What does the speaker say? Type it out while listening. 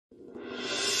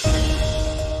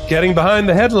Getting behind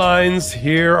the headlines,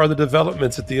 here are the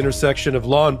developments at the intersection of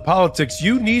law and politics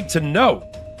you need to know.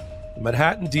 The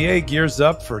Manhattan DA gears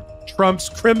up for Trump's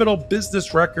criminal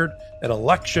business record and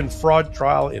election fraud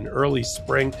trial in early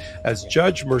spring as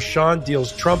Judge Merchan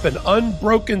deals Trump an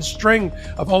unbroken string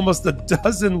of almost a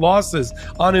dozen losses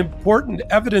on important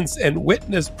evidence and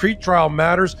witness pretrial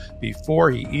matters before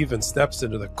he even steps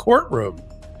into the courtroom.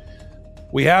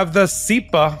 We have the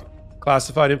SIPA,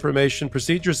 Classified Information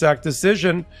Procedures Act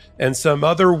decision, and some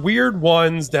other weird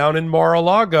ones down in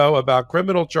Mar-a-Lago about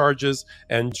criminal charges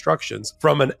and instructions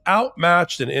from an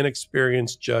outmatched and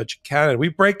inexperienced Judge Cannon. We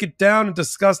break it down and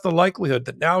discuss the likelihood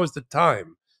that now is the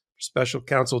time for Special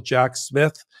Counsel Jack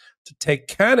Smith to take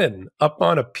Cannon up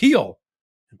on appeal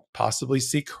and possibly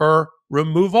seek her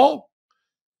removal.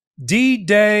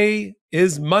 D-Day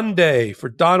is Monday for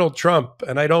Donald Trump,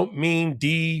 and I don't mean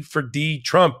D for D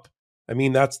Trump. I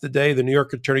mean, that's the day the New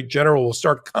York Attorney General will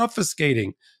start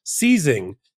confiscating,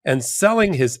 seizing, and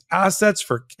selling his assets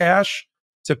for cash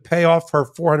to pay off her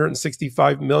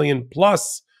 $465 million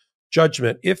plus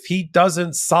judgment. If he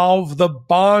doesn't solve the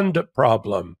bond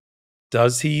problem,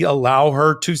 does he allow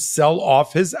her to sell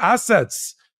off his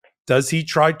assets? Does he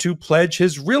try to pledge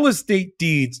his real estate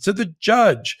deeds to the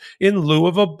judge in lieu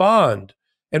of a bond?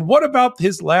 And what about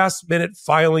his last-minute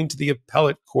filing to the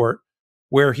appellate court,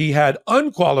 where he had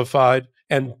unqualified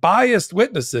and biased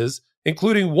witnesses,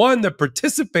 including one that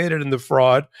participated in the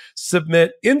fraud,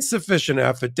 submit insufficient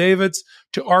affidavits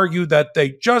to argue that they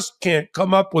just can't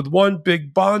come up with one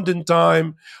big bond in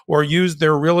time or use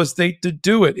their real estate to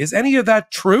do it? Is any of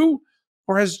that true?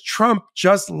 Or has Trump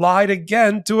just lied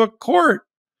again to a court?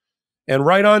 And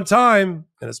right on time,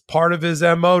 and as part of his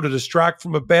MO to distract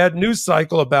from a bad news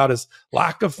cycle about his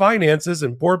lack of finances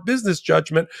and poor business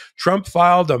judgment, Trump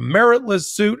filed a meritless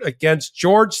suit against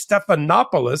George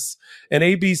Stephanopoulos and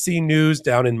ABC News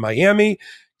down in Miami,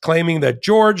 claiming that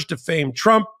George defamed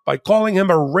Trump by calling him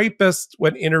a rapist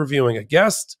when interviewing a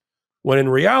guest, when in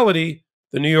reality,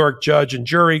 the New York judge and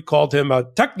jury called him a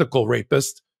technical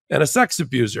rapist and a sex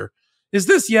abuser. Is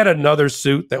this yet another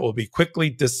suit that will be quickly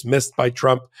dismissed by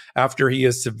Trump after he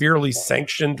is severely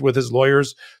sanctioned with his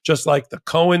lawyers, just like the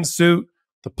Cohen suit,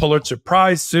 the Pulitzer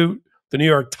Prize suit, the New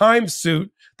York Times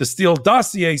suit, the Steele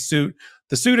dossier suit,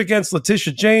 the suit against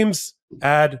Letitia James,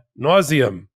 ad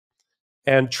nauseum?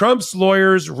 And Trump's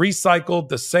lawyers recycled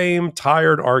the same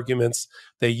tired arguments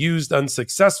they used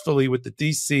unsuccessfully with the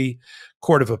D.C.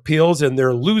 Court of Appeals in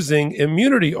their losing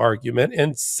immunity argument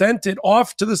and sent it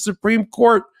off to the Supreme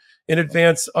Court in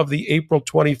advance of the April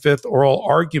 25th oral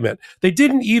argument. They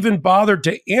didn't even bother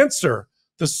to answer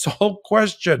the sole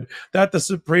question that the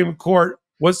Supreme Court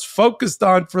was focused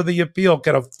on for the appeal.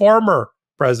 Can a former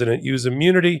president use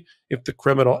immunity if the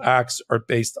criminal acts are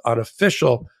based on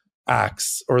official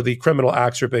acts, or the criminal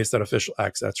acts are based on official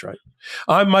acts? That's right.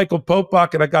 I'm Michael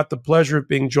Popok, and I got the pleasure of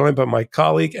being joined by my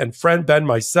colleague and friend Ben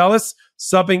Meiselas,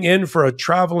 subbing in for a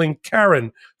traveling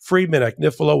Karen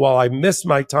Friedman-Agnifilo while I miss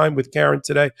my time with Karen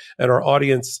today, and our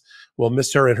audience will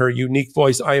miss her and her unique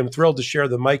voice. I am thrilled to share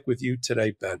the mic with you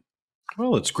today, Ben.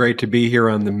 Well, it's great to be here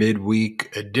on the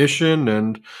midweek edition.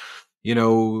 And, you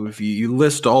know, if you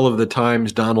list all of the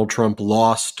times Donald Trump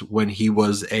lost when he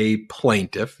was a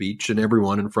plaintiff, each and every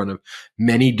one in front of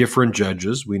many different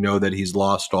judges, we know that he's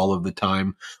lost all of the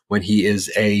time when he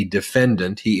is a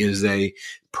defendant. He is a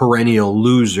perennial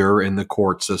loser in the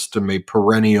court system, a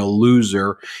perennial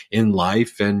loser in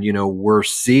life. And, you know, we're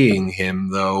seeing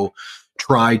him, though,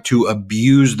 try to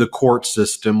abuse the court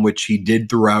system, which he did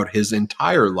throughout his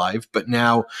entire life. But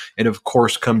now it, of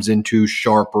course, comes into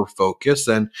sharper focus.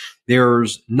 And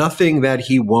there's nothing that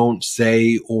he won't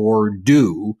say or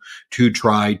do to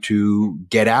try to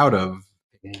get out of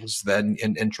things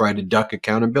and try to duck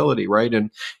accountability, right? And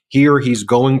here he's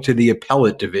going to the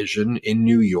appellate division in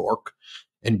New York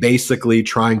and basically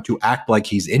trying to act like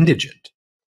he's indigent.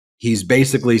 He's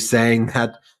basically saying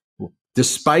that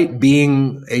despite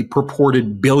being a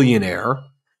purported billionaire,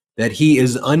 that he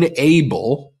is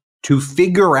unable to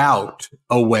figure out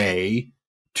a way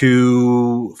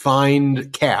to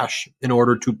find cash in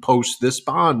order to post this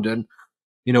bond. And,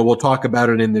 you know, we'll talk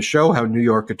about it in the show, how New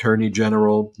York Attorney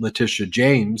General Letitia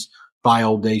James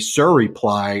filed a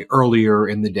surreply earlier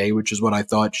in the day, which is what I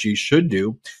thought she should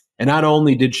do. And not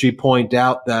only did she point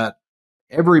out that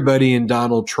everybody in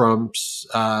Donald Trump's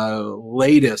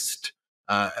latest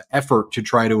effort to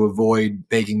try to avoid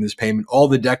making this payment, all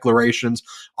the declarations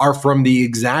are from the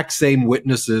exact same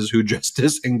witnesses who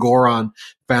Justice Engoron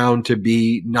found to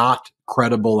be not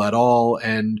credible at all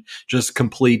and just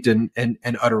complete and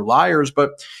utter liars. But,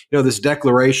 you know, this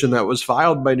declaration that was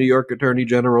filed by New York Attorney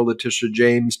General Letitia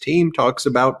James' team talks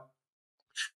about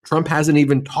Trump hasn't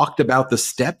even talked about the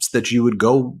steps that you would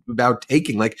go about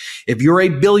taking. Like, if you're a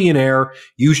billionaire,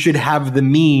 you should have the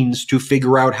means to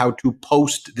figure out how to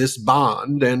post this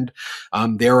bond. And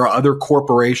there are other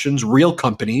corporations, real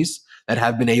companies, that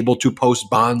have been able to post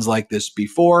bonds like this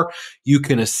before. You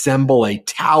can assemble a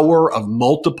tower of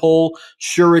multiple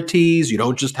sureties. You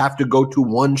don't just have to go to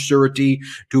one surety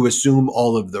to assume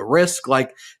all of the risk.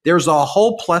 Like, there's a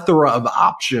whole plethora of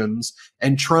options,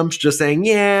 and Trump's just saying,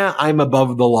 yeah, I'm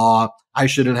above the law. I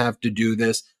shouldn't have to do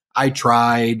this. I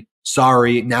tried.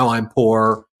 Sorry. Now I'm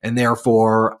poor, and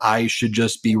therefore I should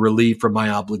just be relieved from my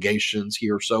obligations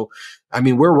here. So, I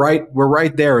mean, we're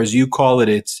right there, as you call it.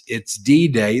 It's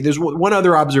D-Day. There's one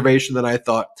other observation that I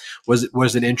thought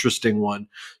was an interesting one.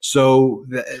 So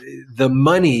the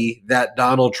money that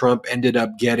Donald Trump ended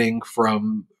up getting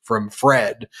from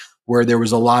Fred, where there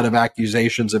was a lot of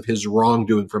accusations of his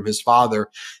wrongdoing from his father,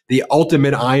 the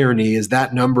ultimate irony is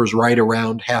that number's right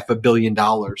around $500 million,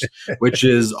 which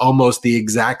is almost the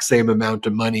exact same amount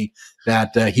of money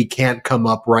that he can't come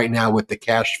up right now with the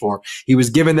cash for. He was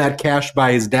given that cash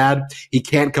by his dad. He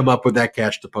can't come up with that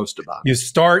cash to post a bond. You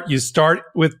start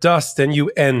with dust and you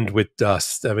end with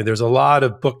dust. I mean, there's a lot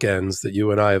of bookends that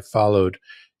you and I have followed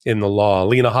in the law.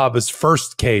 Alina Habba's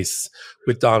first case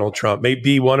with Donald Trump may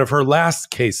be one of her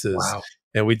last cases. Wow.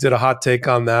 And we did a hot take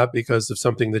on that because of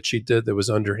something that she did that was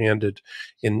underhanded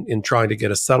in trying to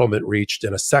get a settlement reached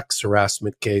in a sex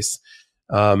harassment case.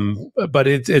 But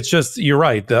it's just, you're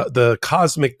right. The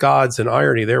cosmic gods and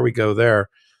irony, there we go there.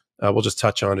 We'll just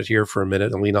touch on it here for a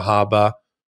minute. Alina Habba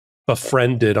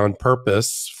befriended on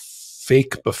purpose,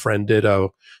 fake befriended a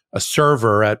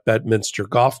server at Bedminster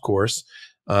Golf Course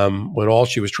when all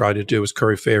she was trying to do was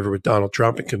curry favor with Donald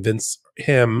Trump and convince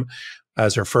him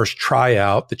as her first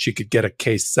tryout that she could get a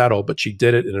case settled. But she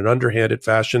did it in an underhanded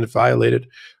fashion. It violated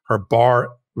her bar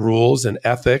rules and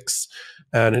ethics.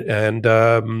 And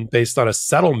based on a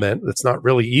settlement that's not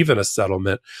really even a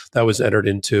settlement that was entered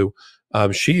into,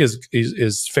 she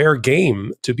is fair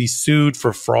game to be sued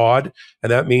for fraud,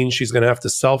 and that means she's going to have to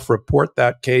self-report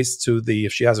that case to the,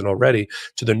 if she hasn't already,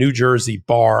 to the New Jersey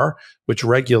bar, which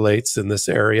regulates in this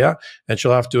area, and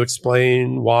she'll have to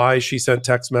explain why she sent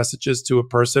text messages to a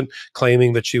person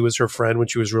claiming that she was her friend when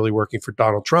she was really working for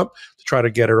Donald Trump to try to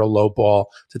get her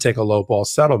to take a lowball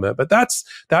settlement. But that's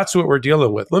what we're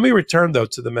dealing with. Let me return though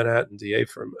to the Manhattan DA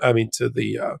to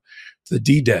the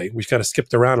D-Day. We kind of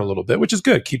skipped around a little bit, which is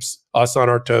good. Keeps us on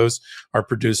our toes, our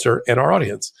producer and our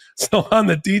audience. So on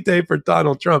the D-Day for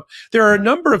Donald Trump, there are a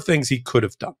number of things he could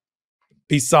have done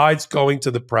besides going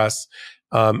to the press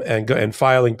and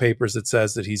filing papers that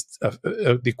says that he's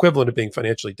the equivalent of being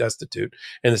financially destitute,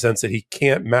 in the sense that he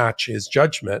can't match his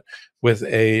judgment with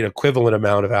an equivalent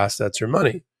amount of assets or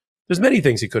money. There's many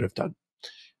things he could have done,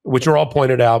 which are all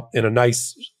pointed out in a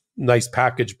nice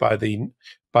package by the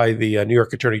New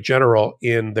York Attorney General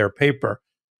in their paper.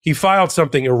 He filed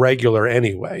something irregular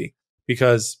anyway,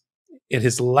 because in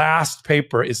his last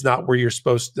paper is not where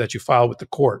that you file with the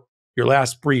court. Your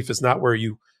last brief is not where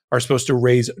you are supposed to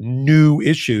raise new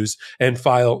issues and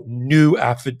file new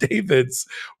affidavits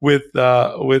with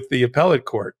the appellate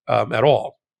court at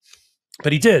all.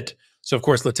 But he did. So of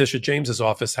course, Letitia James's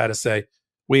office had to say,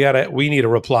 we need a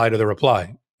reply to the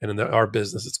reply. And in our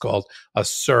business, it's called a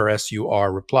SUR,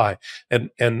 S-U-R reply. And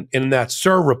in that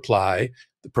SUR reply,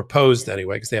 the proposed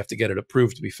anyway, because they have to get it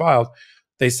approved to be filed,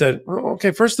 they said,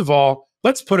 okay, first of all,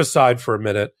 let's put aside for a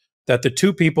minute that the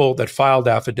two people that filed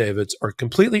affidavits are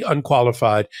completely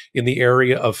unqualified in the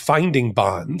area of finding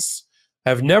bonds,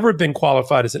 have never been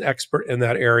qualified as an expert in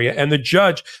that area, and the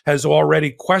judge has already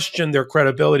questioned their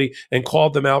credibility and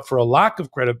called them out for a lack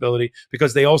of credibility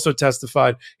because they also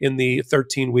testified in the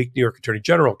 13-week New York Attorney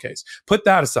General case. Put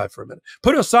that aside for a minute.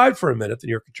 Put aside for a minute, the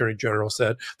New York Attorney General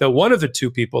said that one of the two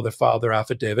people that filed their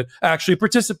affidavit actually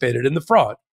participated in the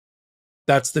fraud.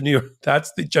 That's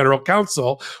the general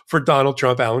counsel for Donald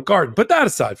Trump, Alan Garden. Put that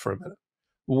aside for a minute.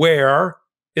 Where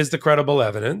is the credible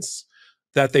evidence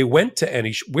that they went to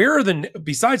any,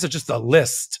 besides just a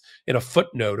list in a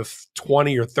footnote of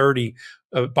 20 or 30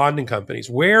 bonding companies,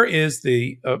 where is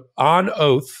the on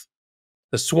oath,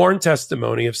 the sworn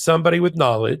testimony of somebody with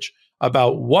knowledge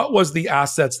about what was the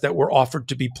assets that were offered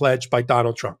to be pledged by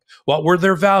Donald Trump? What were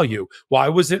their value? Why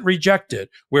was it rejected?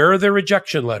 Where are the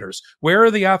rejection letters? Where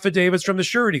are the affidavits from the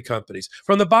surety companies,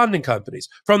 from the bonding companies,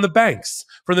 from the banks,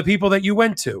 from the people that you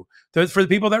went to, for the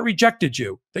people that rejected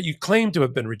you, that you claim to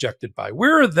have been rejected by?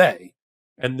 Where are they?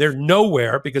 And they're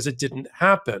nowhere because it didn't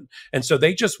happen. And so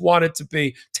they just wanted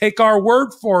to take our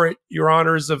word for it, Your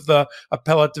Honors of the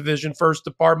Appellate Division, First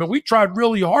Department. We tried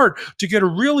really hard to get a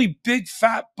really big,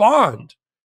 fat bond.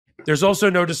 There's also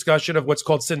no discussion of what's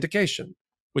called syndication.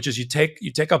 which is you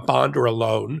take a bond or a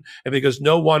loan, and because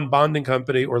no one bonding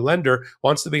company or lender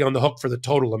wants to be on the hook for the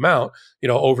total amount,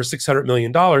 over $600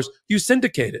 million, you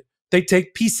syndicate it. They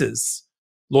take pieces.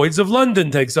 Lloyd's of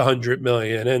London takes 100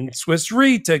 million, and Swiss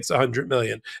Re takes 100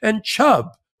 million, and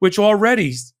Chubb, which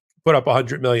already put up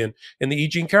 100 million in the E.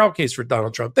 Jean Carroll case for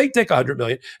Donald Trump, they take 100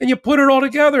 million, and you put it all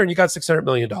together, and you got $600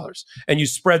 million, and you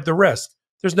spread the risk.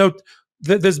 There's no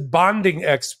this bonding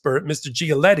expert, Mr.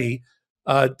 Gialetti,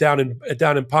 down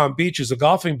in Palm Beach, is a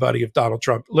golfing buddy of Donald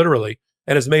Trump, literally,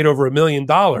 and has made over $1 million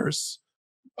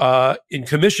in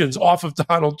commissions off of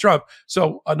Donald Trump.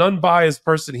 So an unbiased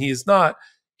person he is not.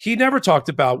 He never talked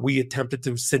about we attempted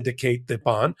to syndicate the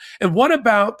bond. And what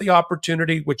about the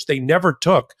opportunity, which they never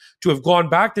took, to have gone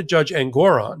back to Judge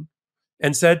Engoron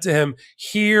and said to him,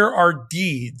 here are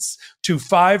deeds to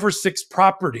 5 or 6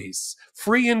 properties,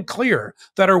 free and clear,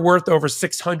 that are worth over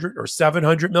 $600 or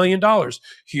 $700 million.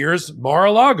 Here's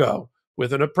Mar-a-Lago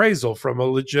with an appraisal from a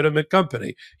legitimate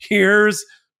company. Here's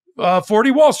 40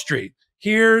 Wall Street.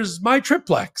 Here's my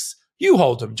triplex. You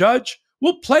hold them, Judge.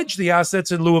 We'll pledge the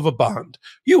assets in lieu of a bond.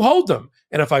 You hold them.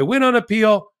 And if I win on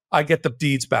appeal, I get the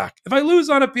deeds back. If I lose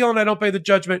on appeal and I don't pay the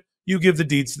judgment, you give the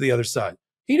deeds to the other side.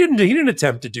 He didn't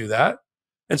attempt to do that.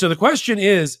 And so the question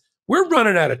is, we're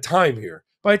running out of time here.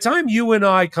 By the time you and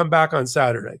I come back on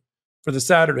Saturday for the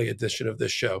Saturday edition of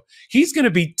this show, he's going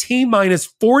to be T-minus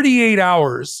 48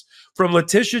 hours from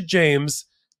Letitia James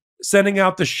sending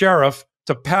out the sheriff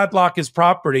to padlock his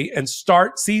property and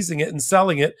start seizing it and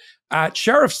selling it at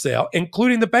sheriff's sale,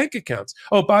 including the bank accounts.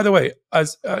 Oh, by the way,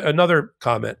 as another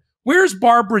comment, where's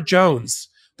Barbara Jones,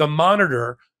 the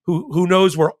monitor who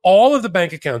knows where all of the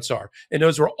bank accounts are and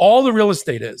knows where all the real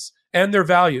estate is and their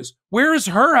values? Where is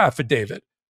her affidavit?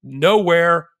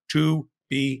 Nowhere to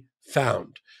be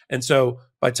found. And so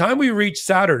by the time we reach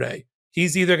Saturday,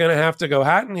 he's either going to have to go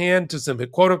hat in hand to some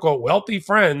quote unquote wealthy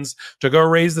friends to go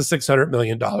raise the $600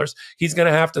 million. He's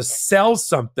going to have to sell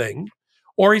something,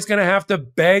 or he's going to have to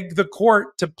beg the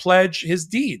court to pledge his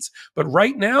deeds. But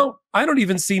right now, I don't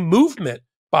even see movement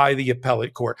by the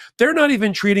appellate court. They're not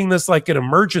even treating this like an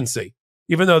emergency,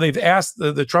 even though they've asked,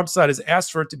 the Trump side has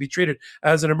asked for it to be treated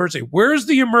as an emergency. Where's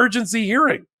the emergency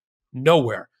hearing?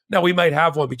 Nowhere. Now, we might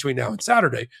have one between now and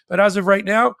Saturday, but as of right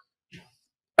now,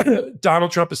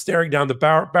 Donald Trump is staring down the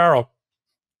barrel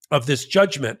of this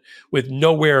judgment with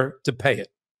nowhere to pay it.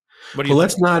 Well,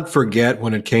 let's not forget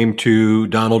when it came to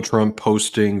Donald Trump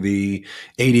posting the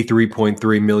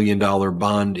 $83.3 million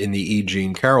bond in the E.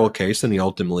 Jean Carroll case, and he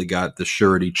ultimately got the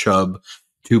surety Chubb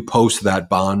to post that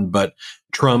bond. But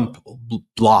Trump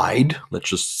lied. Let's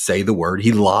just say the word.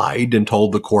 He lied and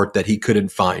told the court that he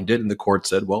couldn't find it. And the court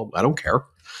said, well, I don't care.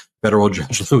 Federal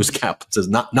Judge Lewis Kaplan says,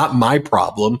 not my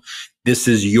problem. This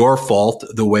is your fault,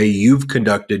 the way you've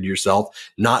conducted yourself,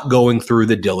 not going through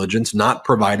the diligence, not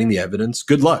providing the evidence.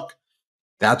 Good luck.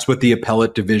 That's what the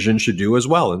appellate division should do as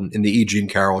well. In the E. Jean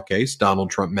Carroll case, Donald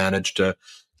Trump managed to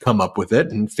come up with it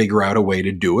and figure out a way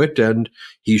to do it. And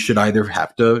he should either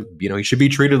have to, he should be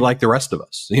treated like the rest of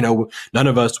us. None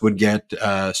of us would get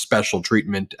special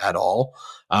treatment at all.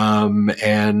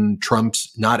 And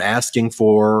Trump's not asking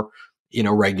for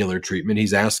regular treatment.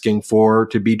 He's asking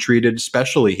to be treated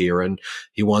specially here. And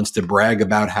he wants to brag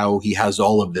about how he has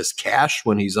all of this cash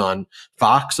when he's on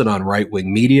Fox and on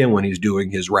right-wing media, when he's doing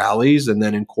his rallies. And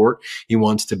then in court, he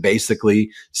wants to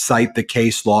basically cite the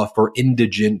case law for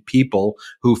indigent people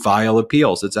who file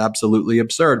appeals. It's absolutely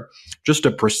absurd. Just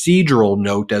a procedural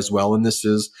note as well. And this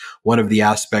is one of the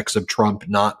aspects of Trump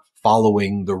not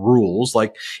following the rules.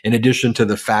 Like, in addition to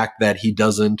the fact that he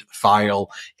doesn't file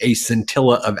a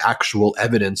scintilla of actual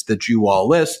evidence that you all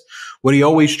list, what he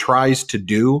always tries to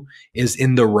do is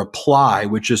in the reply,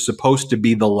 which is supposed to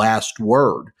be the last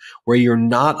word, where you're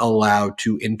not allowed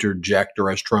to interject, or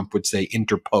as Trump would say,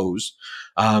 interpose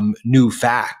new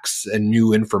facts and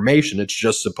new information. It's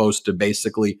just supposed to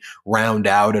basically round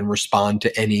out and respond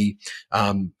to any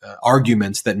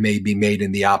arguments that may be made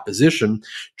in the opposition.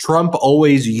 Trump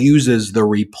always uses the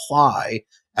reply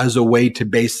as a way to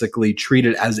basically treat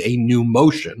it as a new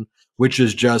motion, which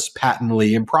is just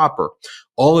patently improper.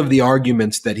 All of the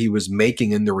arguments that he was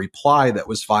making in the reply that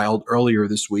was filed earlier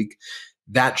this week,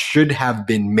 that should have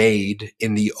been made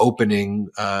in the opening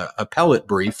appellate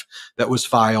brief that was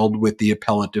filed with the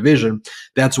appellate division.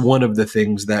 That's one of the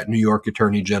things that New York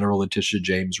Attorney General Letitia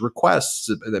James requests,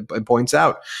 points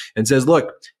out, and says,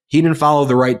 look, he didn't follow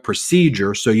the right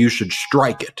procedure, so you should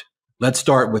strike it. Let's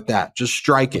start with that. Just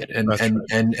strike it and That's right.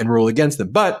 and rule against them.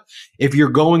 But if you're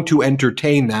going to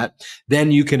entertain that,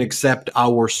 then you can accept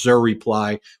our Sir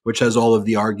reply, which has all of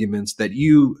the arguments that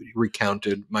you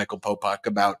recounted, Michael Popak,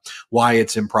 about why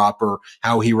it's improper,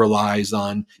 how he relies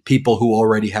on people who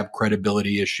already have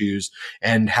credibility issues,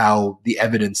 and how the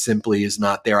evidence simply is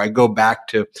not there. I go back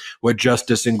to what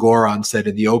Justice Engoron said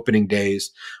in the opening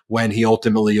days when he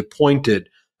ultimately appointed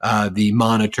the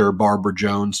monitor, Barbara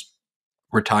Jones,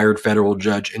 retired federal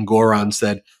judge. And Goron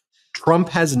said, Trump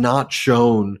has not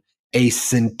shown a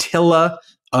scintilla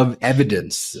of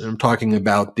evidence. I'm talking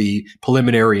about the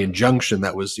preliminary injunction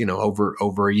that was,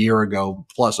 over a year ago,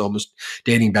 plus almost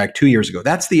dating back 2 years ago.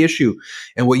 That's the issue.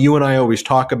 And what you and I always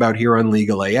talk about here on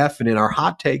Legal AF and in our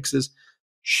hot takes is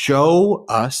show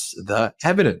us the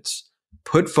evidence.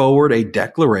 Put forward a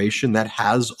declaration that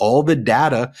has all the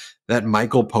data that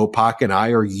Michael Popak and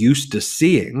I are used to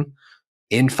seeing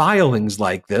in filings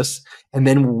like this, and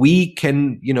then we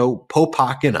can,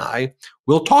 Popak and I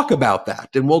will talk about that,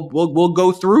 and we'll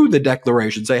go through the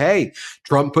declaration, say, hey,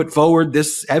 Trump put forward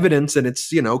this evidence, and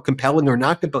it's compelling or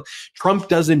not compelling. Trump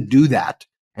doesn't do that,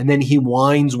 and then he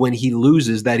whines when he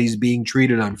loses that he's being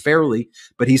treated unfairly,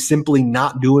 but he's simply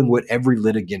not doing what every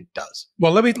litigant does.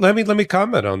 Well, let me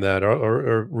comment on that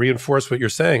or reinforce what you're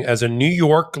saying. As a New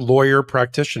York lawyer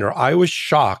practitioner, I was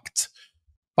shocked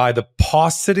by the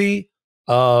paucity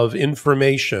of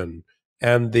information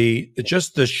and the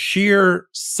sheer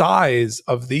size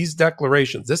of these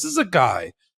declarations. This is a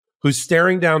guy who's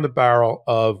staring down the barrel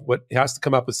of what has to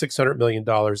come up with $600 million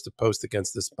to post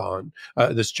against this bond,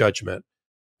 this judgment.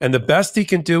 And the best he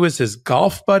can do is his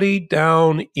golf buddy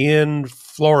down in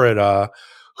Florida,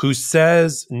 who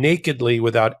says nakedly,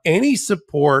 without any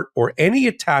support or any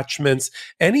attachments,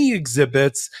 any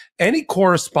exhibits, any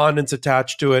correspondence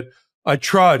attached to it, I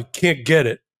tried, can't get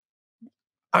it.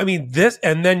 I mean, this,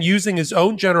 and then using his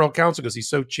own general counsel, because he's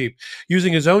so cheap,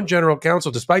 using his own general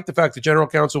counsel, despite the fact the general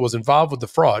counsel was involved with the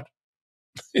fraud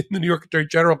in the New York Attorney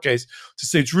General case, to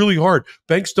say it's really hard.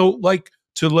 Banks don't like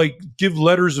to give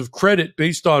letters of credit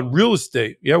based on real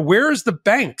estate. Yeah, where is the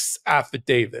bank's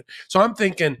affidavit? So I'm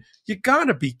thinking, you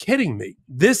gotta be kidding me.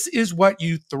 This is what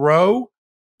you throw.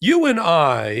 You and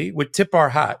I would tip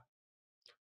our hat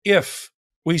if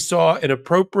we saw an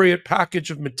appropriate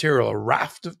package of material, a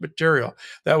raft of material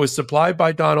that was supplied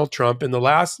by Donald Trump in the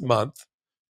last month,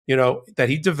 that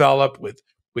he developed with,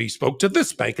 we spoke to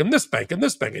this bank and this bank and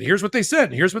this bank, and here's what they said,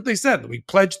 and here's what they said. We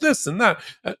pledged this and that.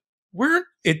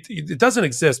 It doesn't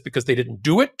exist because they didn't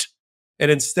do it.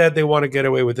 And instead they want to get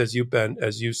away with, as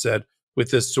you said, with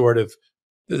this sort of,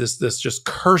 this just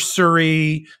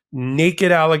cursory,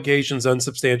 naked allegations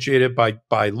unsubstantiated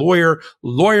by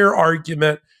lawyer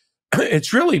argument.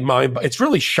 It's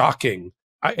really shocking.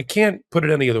 I can't put it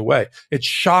any other way. It's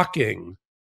shocking,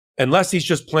 unless he's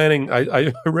just planning.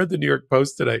 I read the New York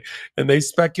Post today, and they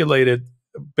speculated,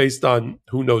 based on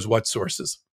who knows what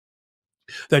sources,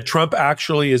 that Trump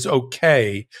actually is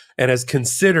okay and has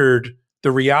considered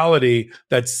the reality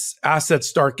that assets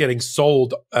start getting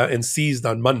sold and seized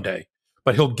on Monday,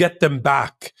 but he'll get them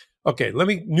back. Okay,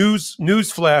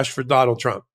 news flash for Donald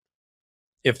Trump.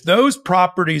 If those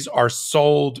properties are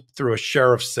sold through a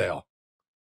sheriff's sale,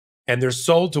 and they're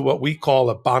sold to what we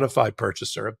call a bona fide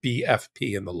purchaser, a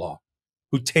BFP in the law,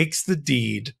 who takes the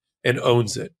deed and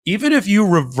owns it, even if you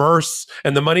reverse,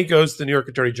 and the money goes to the New York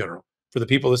Attorney General for the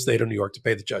people of the state of New York to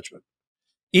pay the judgment,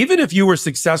 even if you were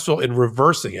successful in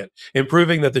reversing it, in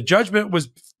proving that the judgment was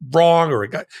wrong or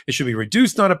it should be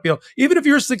reduced on appeal, even if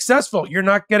you're successful, you're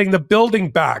not getting the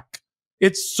building back.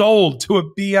 It's sold to a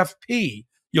BFP.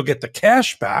 You'll get the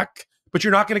cash back, but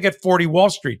you're not going to get 40 Wall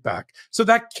Street back. So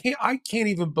I can't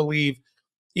even believe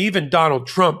even Donald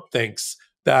Trump thinks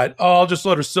that, I'll just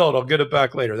let her sell it, I'll get it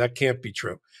back later. That can't be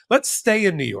true. Let's stay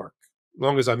in New York. As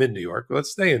long as I'm in New York,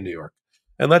 let's stay in New York.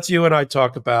 And let's you and I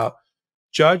talk about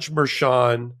Judge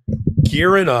Merchan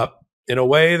gearing up in a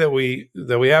way that we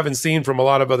haven't seen from a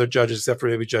lot of other judges, except for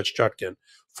maybe Judge Chutkan,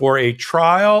 for a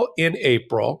trial in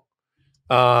April,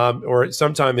 or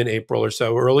sometime in April or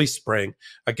so, early spring,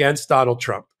 against Donald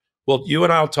Trump. Well, you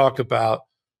and I will talk about,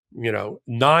 9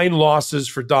 losses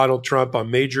for Donald Trump on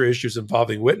major issues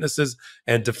involving witnesses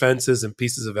and defenses and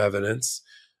pieces of evidence,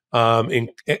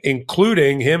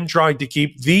 including him trying to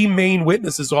keep the main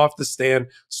witnesses off the stand,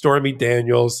 Stormy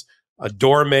Daniels, a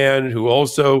doorman who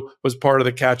also was part of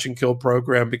the catch and kill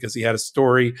program because he had a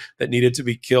story that needed to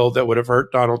be killed that would have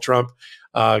hurt Donald Trump,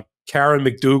 Karen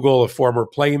McDougal, a former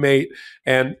playmate,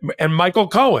 and Michael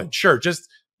Cohen. Sure, just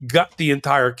gut the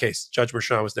entire case. Judge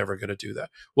Merchan was never going to do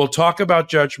that. We'll talk about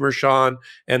Judge Merchan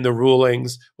and the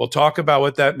rulings. We'll talk about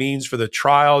what that means for the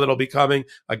trial that'll be coming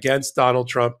against Donald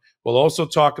Trump. We'll also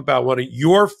talk about one of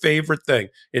your favorite thing.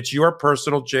 It's your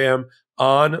personal jam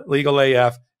on Legal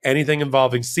AF, anything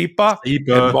involving SEPA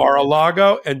and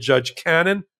Mar-a-Lago and Judge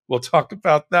Cannon. We'll talk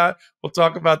about that. We'll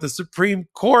talk about the Supreme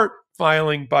Court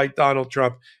filing by Donald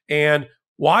Trump and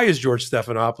why is George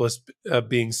Stephanopoulos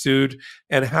being sued,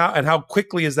 and how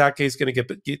quickly is that case going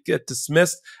to get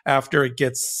dismissed after it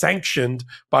gets sanctioned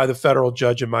by the federal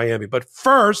judge in Miami? But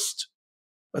first,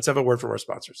 let's have a word from our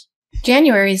sponsors.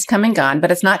 January is come and gone,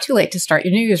 but it's not too late to start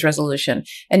your New Year's resolution.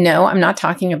 And no, I'm not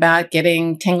talking about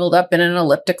getting tangled up in an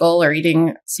elliptical or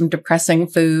eating some depressing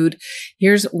food.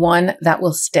 Here's one that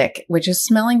will stick, which is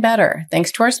smelling better.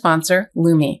 Thanks to our sponsor,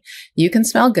 Lumi. You can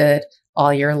smell good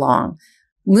all year long.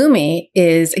 Lumi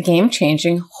is a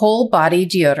game-changing whole-body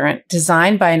deodorant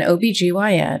designed by an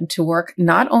OBGYN to work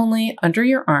not only under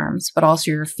your arms, but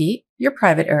also your feet, your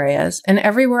private areas, and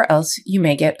everywhere else you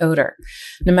may get odor.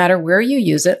 No matter where you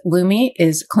use it, Lumi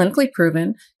is clinically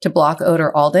proven to block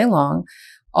odor all day long,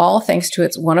 all thanks to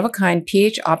its one-of-a-kind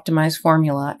pH-optimized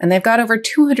formula. And they've got over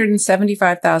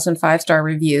 275,000 five-star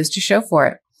reviews to show for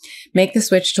it. Make the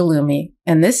switch to Lumi,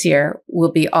 and this year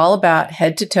will be all about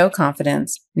head-to-toe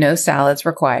confidence, no salads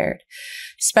required.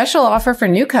 Special offer for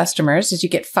new customers is you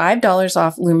get $5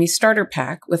 off Lumi Starter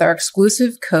Pack with our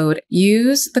exclusive code.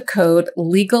 Use the code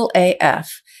LEGALAF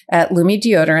at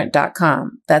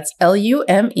LumiDeodorant.com. That's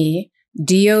LUME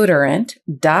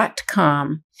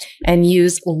deodorant.com and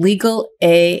use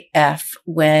LEGALAF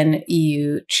when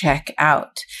you check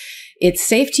out. It's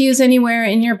safe to use anywhere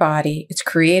in your body. It's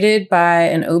created by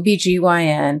an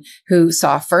OBGYN who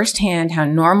saw firsthand how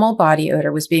normal body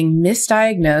odor was being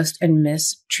misdiagnosed and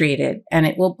mistreated, and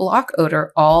it will block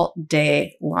odor all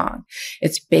day long.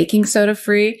 It's baking soda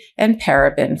free and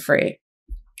paraben free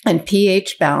and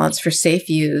pH balanced for safe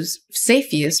use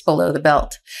below the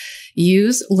belt.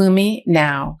 Use Lumi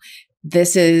now.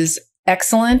 This is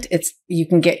excellent. You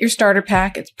can get your starter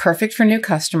pack. It's perfect for new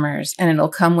customers, and it'll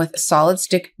come with a solid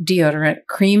stick deodorant,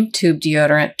 cream tube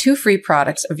deodorant, 2 free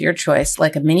products of your choice,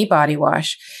 like a mini body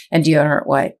wash and deodorant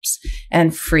wipes,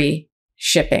 and free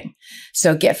shipping.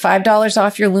 So get $5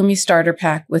 off your Lumi starter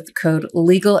pack with the code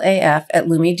LEGALAF at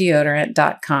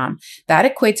LumiDeodorant.com.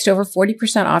 That equates to over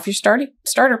 40% off your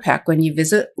starter pack when you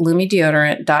visit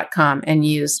LumiDeodorant.com and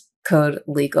use code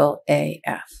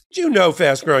LEGALAF. Did you know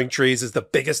Fast Growing Trees is the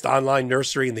biggest online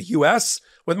nursery in the U.S.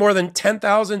 with more than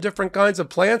 10,000 different kinds of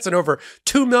plants and over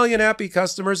 2 million happy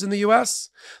customers in the U.S.?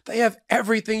 They have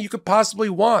everything you could possibly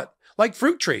want, like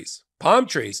fruit trees, palm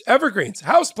trees, evergreens,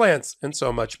 houseplants, and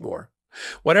so much more.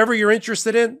 Whatever you're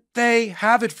interested in, they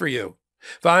have it for you.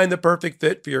 Find the perfect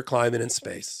fit for your climate and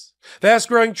space. Fast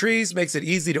Growing Trees makes it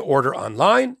easy to order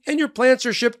online, and your plants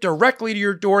are shipped directly to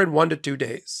your door in 1 to 2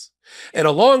 days. And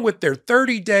along with their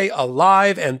 30-day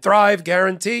Alive and Thrive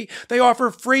guarantee, they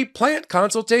offer free plant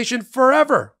consultation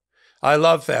forever. I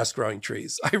love Fast Growing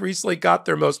Trees. I recently got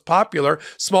their most popular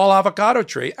small avocado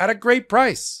tree at a great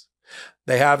price.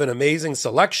 They have an amazing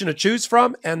selection to choose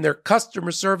from, and their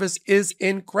customer service is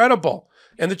incredible.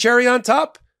 And the cherry on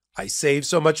top? I save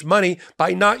so much money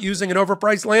by not using an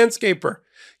overpriced landscaper.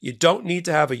 You don't need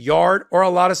to have a yard or a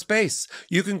lot of space.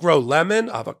 You can grow lemon,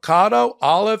 avocado,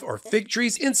 olive, or fig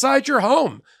trees inside your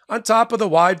home, on top of the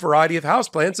wide variety of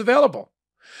houseplants available.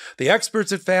 The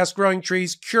experts at Fast Growing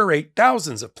Trees curate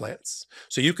thousands of plants,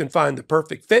 so you can find the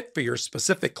perfect fit for your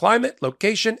specific climate,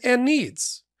 location, and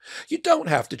needs. You don't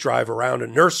have to drive around to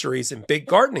nurseries and big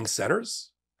gardening centers.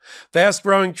 Fast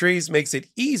Growing Trees makes it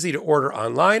easy to order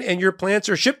online, and your plants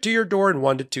are shipped to your door in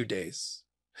 1 to 2 days.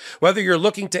 Whether you're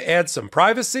looking to add some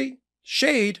privacy,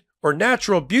 shade, or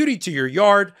natural beauty to your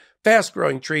yard, Fast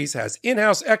Growing Trees has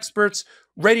in-house experts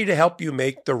ready to help you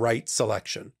make the right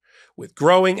selection, with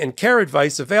growing and care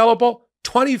advice available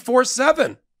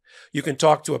 24/7. You can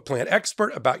talk to a plant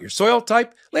expert about your soil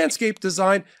type, landscape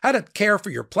design, how to care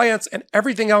for your plants, and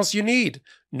everything else you need.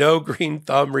 No green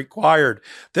thumb required.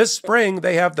 This spring,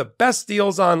 they have the best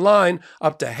deals online,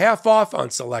 up to half off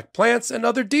on select plants and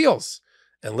other deals.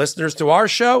 And listeners to our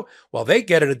show, well, they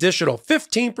get an additional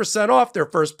 15% off their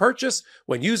first purchase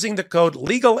when using the code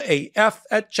LEGALAF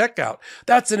at checkout.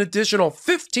 That's an additional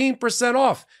 15%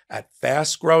 off at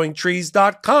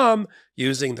FastGrowingTrees.com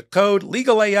using the code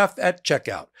LEGALAF at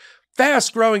checkout.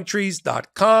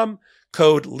 FastGrowingTrees.com,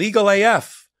 code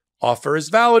LEGALAF. Offer is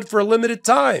valid for a limited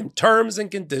time. Terms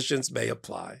and conditions may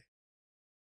apply.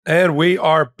 And we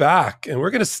are back, and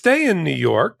we're going to stay in New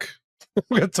York.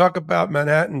 We're going to talk about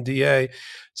Manhattan DA.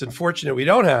 It's unfortunate we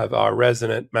don't have our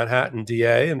resident Manhattan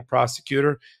DA and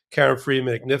prosecutor, Karen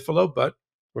Freeman Agnifilo, but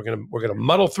we're going to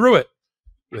muddle through it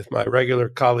with my regular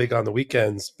colleague on the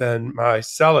weekends, Ben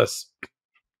Mycelis.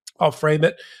 I'll frame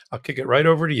it. I'll kick it right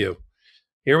over to you.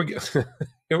 Here we go.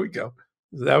 Here we go.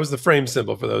 That was the frame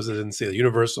symbol for those that didn't see, the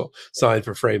universal sign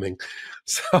for framing.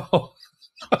 So,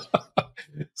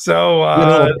 so a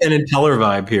little Penn and Teller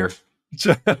vibe here.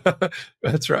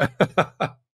 That's right.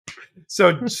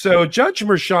 So Judge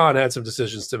Mershon had some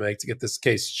decisions to make to get this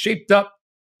case shaped up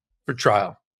for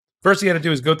trial. First, he had to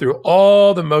do is go through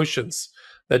all the motions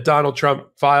that Donald Trump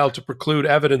filed to preclude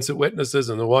evidence of witnesses,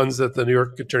 and the ones that the New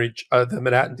York attorney, the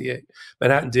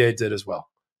Manhattan DA did as well.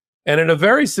 And in a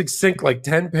very succinct, like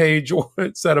 10-page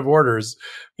set of orders,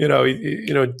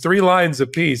 in 3 lines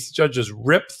apiece, judges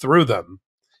ripped through them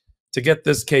to get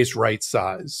this case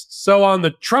right-sized. So on the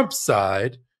Trump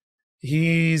side,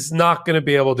 he's not going to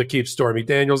be able to keep Stormy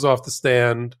Daniels off the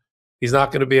stand. He's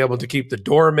not going to be able to keep the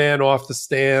doorman off the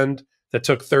stand that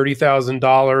took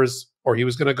 $30,000, or he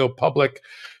was going to go public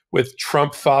with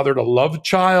Trump fathered a love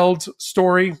child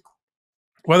story.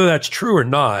 Whether that's true or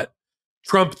not,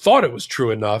 Trump thought it was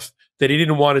true enough that he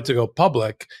didn't want it to go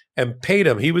public and paid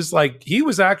him. He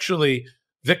was actually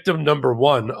victim number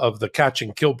 1 of the catch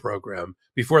and kill program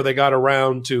before they got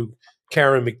around to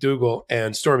Karen McDougal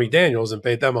and Stormy Daniels and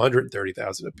paid them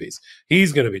 $130,000 apiece.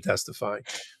 He's going to be testifying.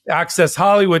 Access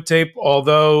Hollywood tape,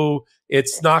 although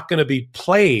it's not going to be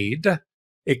played,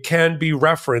 it can be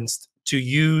referenced to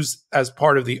use as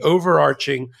part of the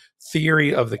overarching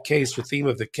theory of the case, the theme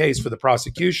of the case for the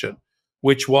prosecution,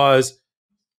 which was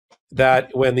that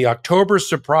when the October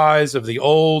surprise of the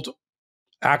old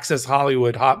Access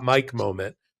Hollywood hot mic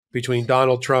moment between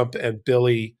Donald Trump and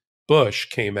Billy Bush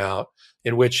came out,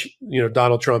 in which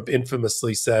Donald Trump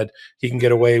infamously said he can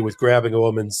get away with grabbing a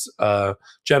woman's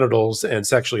genitals and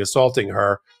sexually assaulting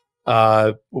her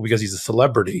because he's a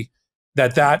celebrity,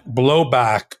 that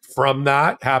blowback from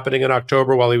that happening in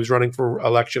October while he was running for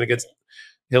election against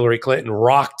Hillary Clinton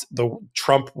rocked the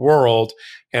Trump world,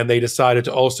 and they decided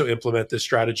to also implement this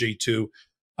strategy to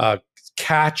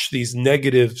catch these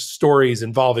negative stories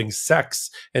involving sex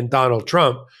and Donald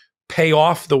Trump, pay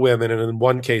off the women, and in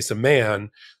one case a man,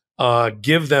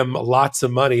 give them lots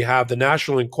of money, have the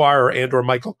National Enquirer and or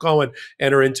Michael Cohen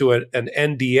enter into an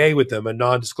NDA with them, a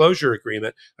non-disclosure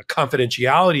agreement, a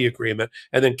confidentiality agreement,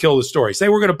 and then kill the story. Say,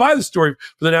 we're going to buy the story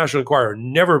for the National Enquirer,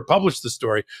 never publish the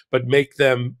story, but make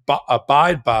them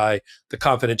abide by the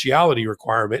confidentiality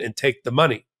requirement and take the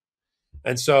money.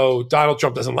 And so Donald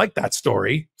Trump doesn't like that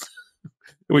story,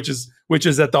 which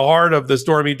is at the heart of the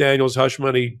Stormy Daniels hush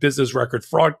money business record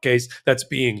fraud case that's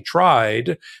being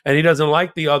tried. And he doesn't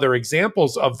like the other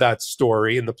examples of that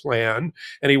story in the plan.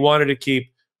 And he wanted to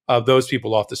keep those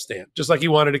people off the stand, just like he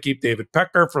wanted to keep David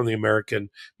Pecker from the American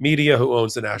media, who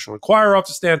owns the National Enquirer, off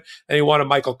the stand. And he wanted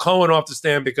Michael Cohen off the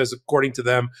stand because, according to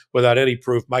them, without any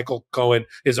proof, Michael Cohen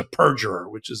is a perjurer,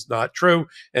 which is not true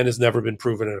and has never been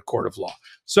proven in a court of law.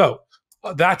 So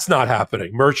that's not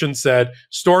happening. Merchant said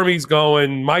Stormy's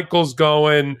going, Michael's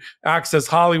going, Access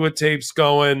Hollywood tapes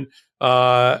going,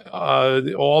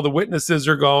 all the witnesses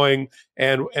are going.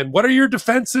 And what are your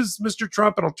defenses, Mr.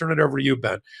 Trump? And I'll turn it over to you,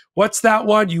 Ben. What's that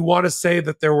one? You want to say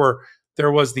that there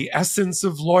was the essence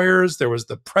of lawyers, there was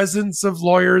the presence of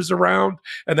lawyers around,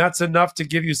 and that's enough to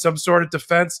give you some sort of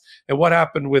defense? And what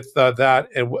happened with that?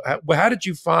 And how did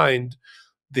you find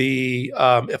the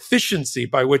efficiency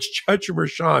by which Judge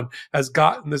Mershon has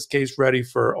gotten this case ready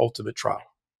for ultimate trial?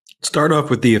 Start off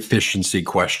with the efficiency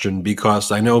question,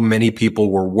 because I know many people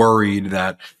were worried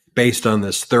that based on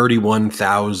this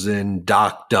 31,000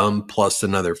 doc dump plus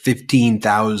another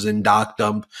 15,000 doc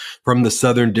dump from the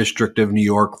Southern District of New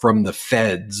York from the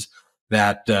feds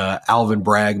that Alvin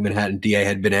Bragg, Manhattan DA,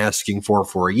 had been asking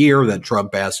for a year, that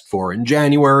Trump asked for in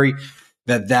January,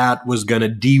 that was going to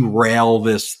derail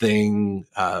this thing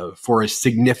for a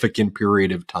significant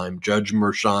period of time. Judge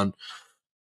Mershon,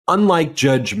 unlike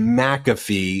Judge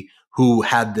McAfee, who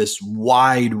had this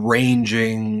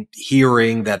wide-ranging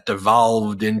hearing that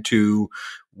devolved into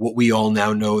what we all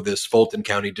now know this Fulton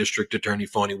County District Attorney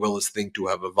Fani Willis thing to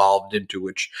have evolved into,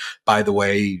 which, by the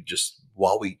way, just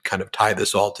while we kind of tie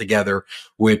this all together,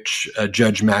 which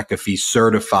Judge McAfee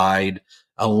certified,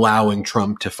 allowing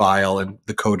Trump to file and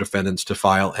the co-defendants to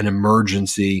file an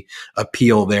emergency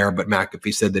appeal there. But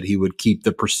McAfee said that he would keep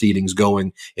the proceedings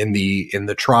going in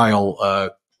the trial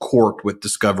court with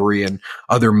discovery and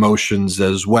other motions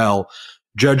as well.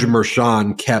 Judge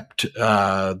Mershon kept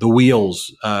the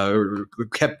wheels,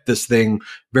 kept this thing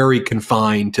very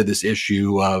confined to this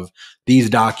issue of these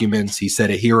documents. He set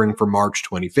a hearing for March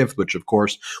 25th, which of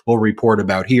course we'll report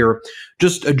about here.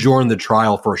 Just adjourned the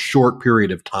trial for a short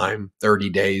period of time, 30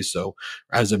 days. So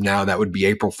as of now, that would be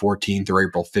April 14th or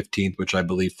April 15th, which I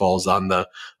believe falls on the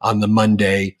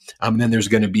Monday. Then there's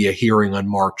going to be a hearing on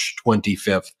March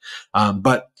 25th.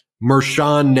 But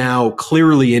Mershon now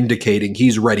clearly indicating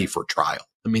he's ready for trial.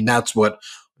 I mean, that's what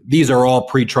these are all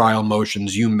pretrial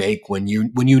motions you make when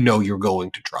you know you're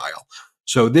going to trial.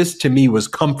 So this to me was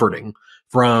comforting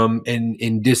from an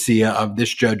indicia of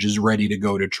this judge is ready to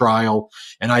go to trial.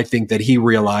 And I think that he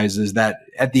realizes that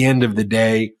at the end of the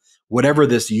day, whatever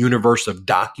this universe of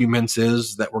documents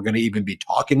is that we're going to even be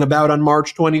talking about on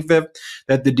March 25th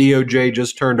that the DOJ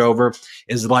just turned over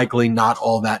is likely not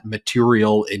all that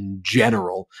material in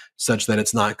general, such that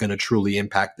it's not going to truly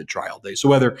impact the trial day. So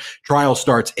whether trial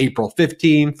starts April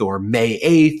 15th or May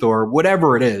 8th or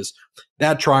whatever it is,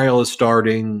 that trial is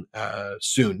starting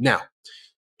soon. Now,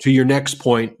 to your next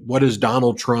point, what is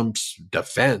Donald Trump's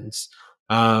defense?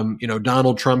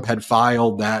 Donald Trump had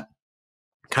filed that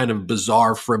kind of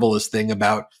bizarre, frivolous thing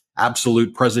about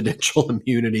absolute presidential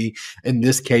immunity in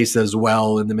this case as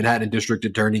well, in the Manhattan District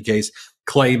Attorney case,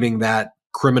 claiming that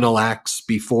criminal acts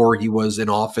before he was in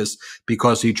office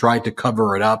because he tried to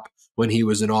cover it up when he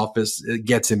was in office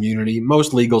gets immunity.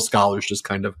 Most legal scholars just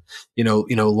kind of,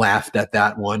 laughed at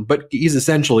that one. But he's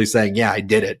essentially saying, yeah, I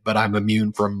did it, but I'm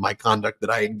immune from my conduct that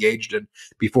I engaged in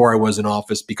before I was in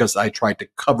office because I tried to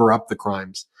cover up the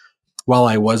crimes while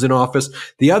I was in office.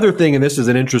 The other thing, and this is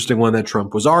an interesting one that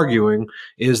Trump was arguing,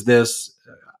 is this.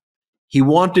 He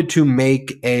wanted to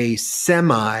make a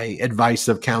semi-advice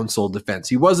of counsel defense.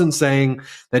 He wasn't saying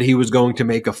that he was going to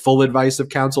make a full advice of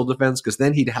counsel defense, because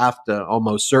then he'd have to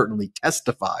almost certainly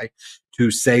testify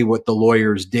to say what the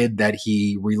lawyers did that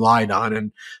he relied on.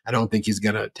 And I don't think he's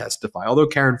going to testify. Although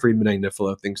Karen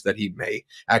Friedman-Agnifilo thinks that he may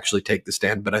actually take the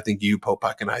stand, but I think you,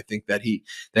 Popak, and I think that he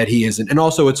isn't. And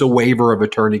also it's a waiver of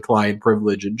attorney-client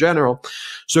privilege in general.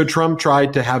 So Trump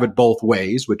tried to have it both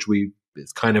ways, which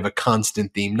it's kind of a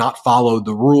constant theme, not follow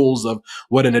the rules of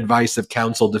what an advice of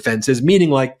counsel defense is, meaning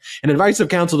like an advice of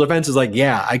counsel defense is like,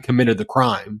 yeah, I committed the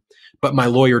crime, but my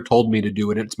lawyer told me to do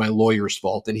it. And it's my lawyer's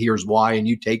fault. And here's why. And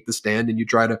you take the stand and you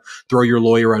try to throw your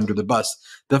lawyer under the bus.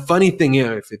 The funny thing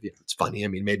is, if it's funny, I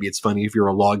mean, maybe it's funny if you're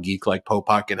a law geek like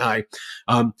Popak and I,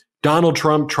 Donald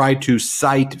Trump tried to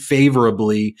cite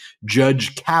favorably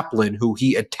Judge Kaplan, who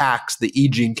he attacks, the E.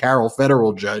 Jean Carroll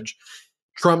federal judge.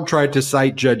 Trump tried to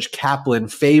cite Judge Kaplan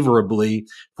favorably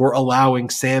for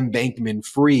allowing Sam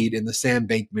Bankman-Fried in the Sam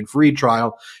Bankman-Fried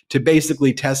trial to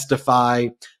basically testify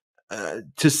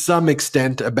to some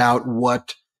extent about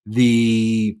what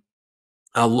the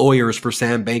lawyers for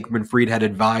Sam Bankman-Fried had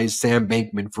advised Sam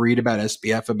Bankman-Fried about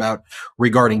SBF about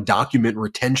regarding document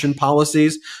retention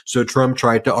policies. So Trump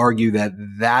tried to argue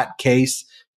that case,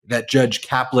 that Judge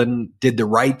Kaplan did the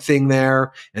right thing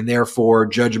there, and therefore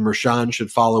Judge Mershon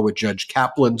should follow what Judge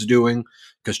Kaplan's doing,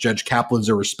 because Judge Kaplan's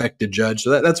a respected judge.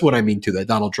 So that's what I mean to that.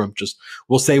 Donald Trump just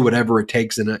will say whatever it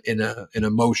takes in a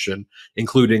motion,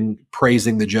 including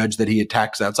praising the judge that he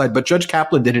attacks outside. But Judge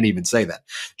Kaplan didn't even say that.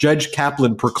 Judge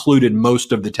Kaplan precluded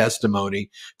most of the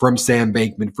testimony from Sam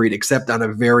Bankman-Fried, except on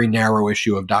a very narrow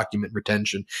issue of document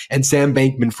retention. And Sam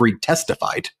Bankman-Fried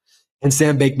testified. And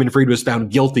Sam Bankman-Fried was found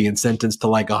guilty and sentenced to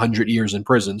like 100 years in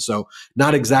prison. So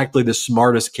not exactly the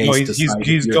smartest case. No,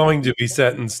 he's going to be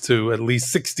sentenced to at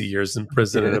least 60 years in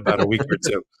prison in about a week or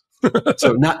two.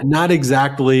 So not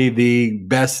exactly the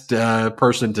best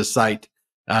person to cite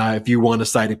if you want to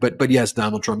cite it. But yes,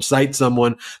 Donald Trump, cite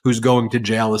someone who's going to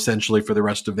jail essentially for the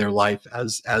rest of their life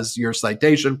as your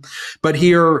citation. But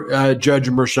here, Judge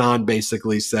Mershon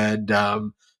basically said,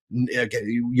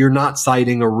 okay, you're not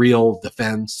citing a real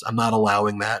defense. I'm not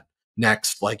allowing that.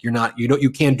 Next, like you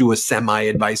can't do a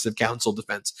semi-advice of counsel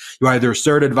defense. You either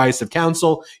assert advice of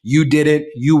counsel, you did it,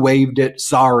 you waived it,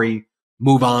 sorry,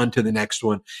 move on to the next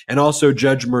one. And also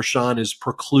Judge Mershon is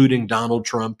precluding Donald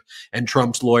Trump and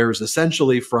Trump's lawyers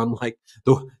essentially from like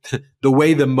the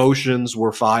way the motions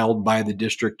were filed by the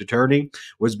district attorney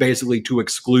was basically to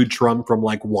exclude Trump from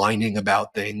like whining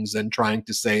about things and trying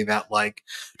to say that like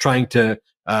trying to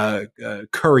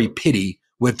curry pity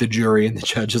with the jury, and the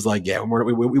judge is like, yeah,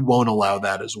 we won't allow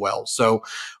that as well. So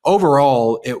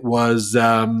overall, it was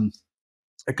a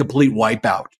complete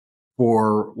wipeout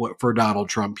for Donald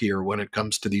Trump here when it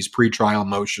comes to these pretrial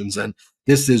motions, and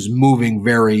this is moving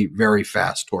very, very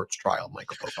fast towards trial,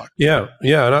 Michael Popak. Yeah,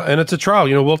 and it's a trial.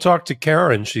 We'll talk to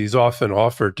Karen. She's often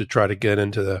offered to try to get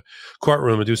into the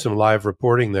courtroom and do some live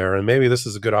reporting there, and maybe this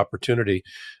is a good opportunity.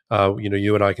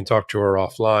 You and I can talk to her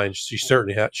offline. She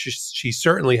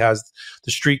certainly has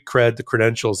the street cred, the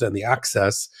credentials, and the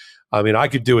access. I mean, I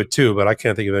could do it too, but I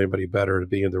can't think of anybody better to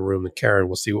be in the room than Karen.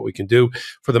 We'll see what we can do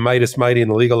for the Mighty and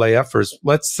the Legal AFers.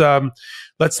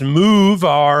 Let's move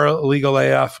our Legal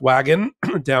AF wagon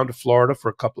down to Florida for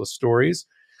a couple of stories.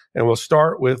 And we'll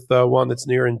start with one that's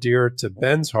near and dear to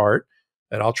Ben's heart.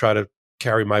 And I'll try to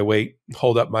carry my weight,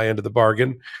 hold up my end of the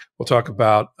bargain. We'll talk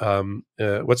about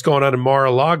what's going on in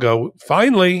Mar-a-Lago.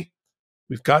 Finally,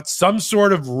 we've got some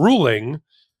sort of ruling,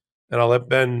 and I'll let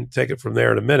Ben take it from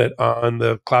there in a minute, on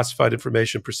the Classified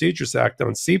Information Procedures Act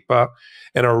on SEPA,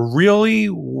 and a really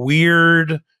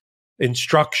weird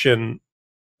instruction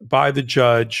by the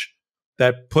judge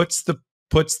that puts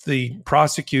the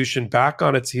prosecution back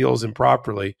on its heels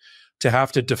improperly to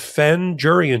have to defend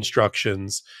jury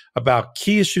instructions about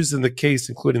key issues in the case,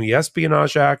 including the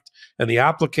Espionage Act and the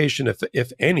application,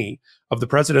 if any, of the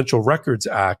Presidential Records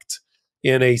Act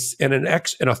in a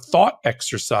thought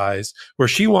exercise where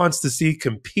she wants to see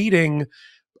competing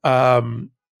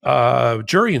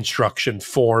jury instruction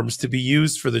forms to be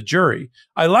used for the jury.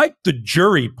 I like the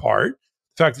jury part,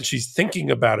 the fact that she's thinking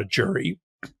about a jury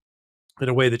in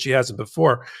a way that she hasn't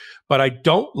before. But I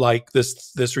don't like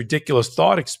this ridiculous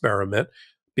thought experiment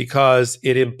because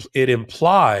it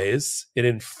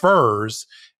infers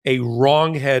a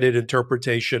wrong-headed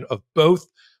interpretation of both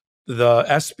the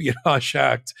Espionage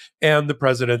Act and the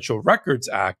Presidential Records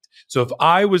Act. So if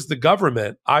I was the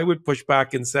government, I would push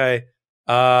back and say,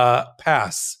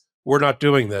 pass. We're not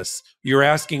doing this. You're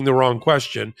asking the wrong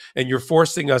question, and you're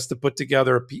forcing us to put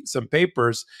together some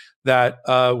papers that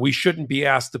we shouldn't be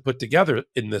asked to put together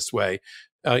in this way,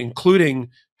 including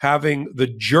having the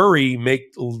jury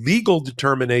make legal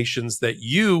determinations that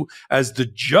you, as the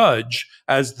judge,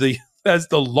 as the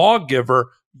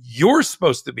lawgiver, you're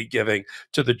supposed to be giving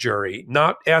to the jury,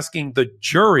 not asking the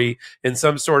jury in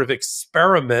some sort of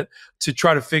experiment to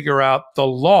try to figure out the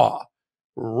law.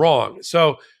 Wrong.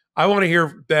 So I want to hear,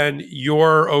 Ben,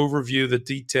 your overview, the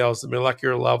details, the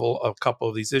molecular level of a couple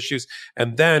of these issues.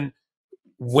 And then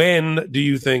when do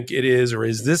you think it is, or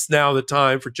is this now the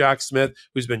time for Jack Smith,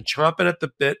 who's been chomping at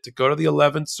the bit to go to the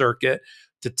 11th Circuit,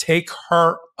 to take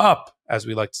her up, as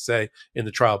we like to say, in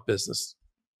the trial business?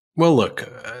 Well, look,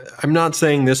 I'm not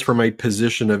saying this from a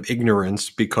position of ignorance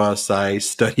because I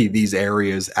study these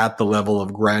areas at the level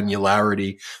of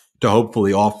granularity to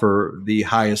hopefully offer the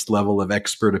highest level of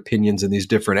expert opinions in these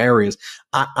different areas.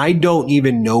 I don't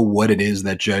even know what it is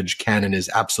that Judge Cannon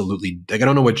is absolutely, like, I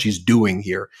don't know what she's doing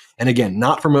here. And again,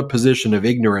 not from a position of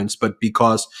ignorance, but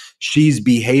because she's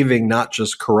behaving not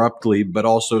just corruptly, but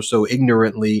also so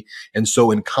ignorantly and so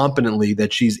incompetently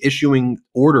that she's issuing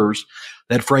orders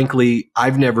that, frankly,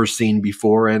 I've never seen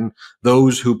before. And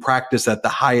those who practice at the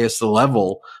highest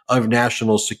level of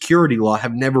national security law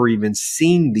have never even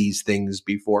seen these things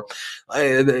before.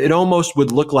 It almost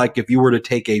would look like if you were to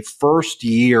take a first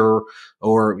year,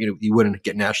 or, you know, you wouldn't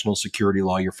get national security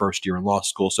law your first year in law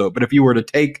school. So, but if you were to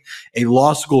take a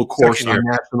law school course on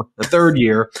the third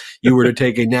year, you were to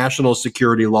take a national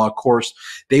security law course,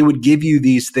 they would give you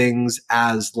these things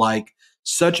as like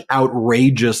such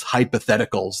outrageous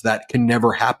hypotheticals that can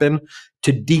never happen,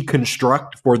 to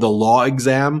deconstruct for the law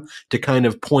exam, to kind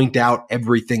of point out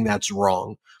everything that's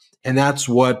wrong. And that's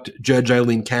what Judge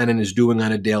Eileen Cannon is doing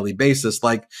on a daily basis.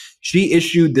 Like, she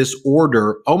issued this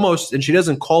order almost, and she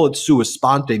doesn't call it sua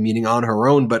sponte, meaning on her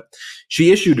own, but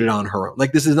she issued it on her own.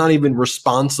 Like, this is not even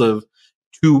responsive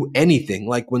to anything.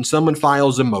 Like, when someone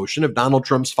files a motion, if Donald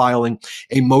Trump's filing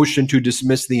a motion to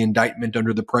dismiss the indictment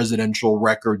under the Presidential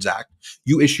Records Act,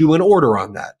 you issue an order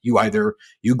on that.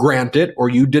 You grant it or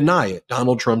you deny it.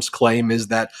 Donald Trump's claim is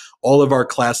that all of our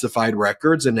classified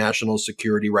records and national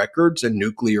security records and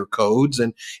nuclear codes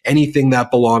and anything that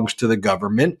belongs to the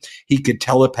government, he could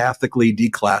telepathically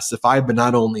declassify. But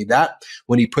not only that,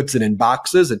 when he puts it in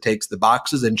boxes, it takes the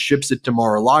boxes and ships it to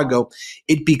Mar-a-Lago,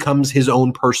 it becomes his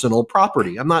own personal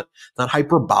property. I'm not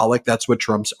hyperbolic. That's what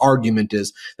Trump's argument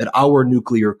is, that our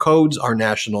nuclear codes, our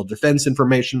national defense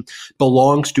information,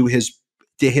 belongs to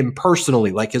him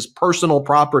personally, like his personal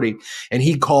property. And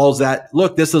he calls that,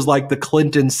 look, this is like the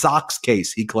Clinton Sox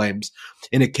case, he claims,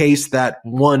 in a case that,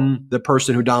 one, the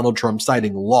person who Donald Trump's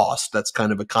citing lost. That's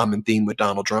kind of a common theme with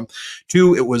Donald Trump.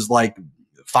 Two, it was like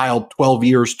filed 12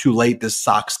 years too late, this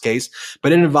Sox case,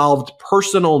 but it involved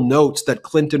personal notes that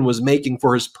Clinton was making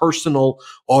for his personal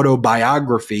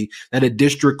autobiography, that a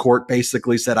district court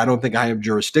basically said, I don't think I have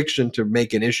jurisdiction to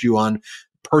make an issue on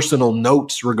personal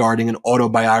notes regarding an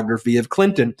autobiography of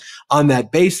Clinton. On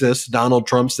that basis, Donald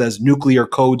Trump says nuclear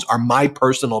codes are my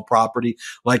personal property,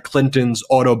 like Clinton's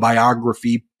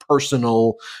autobiography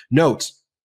personal notes.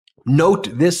 Note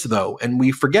this, though, and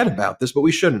we forget about this, but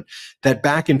we shouldn't, that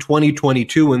back in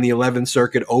 2022, when the 11th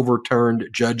Circuit overturned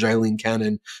Judge Eileen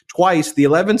Cannon twice, the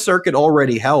 11th Circuit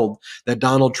already held that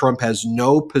Donald Trump has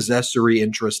no possessory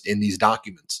interest in these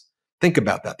documents. Think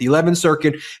about that. The 11th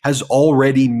Circuit has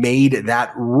already made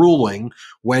that ruling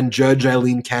when Judge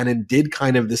Eileen Cannon did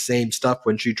kind of the same stuff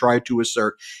when she tried to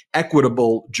assert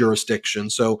equitable jurisdiction.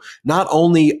 So not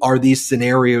only are these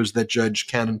scenarios that Judge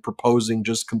Cannon proposing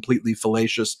just completely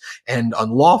fallacious and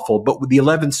unlawful, but the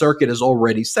 11th Circuit has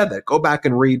already said that. Go back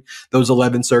and read those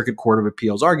 11th Circuit Court of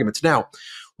Appeals arguments. Now,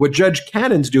 what Judge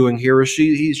Cannon's doing here is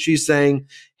she's saying,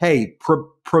 hey,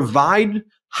 provide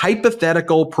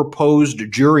hypothetical proposed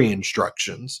jury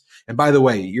instructions. And by the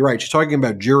way, you're right, she's talking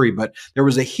about jury, but there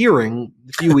was a hearing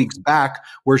a few weeks back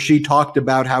where she talked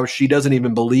about how she doesn't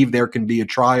even believe there can be a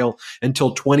trial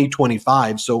until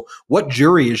 2025. So what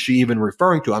jury is she even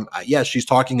referring to? Yes, she's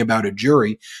talking about a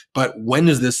jury, but when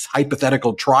is this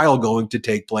hypothetical trial going to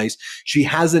take place? She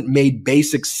hasn't made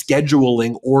basic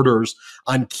scheduling orders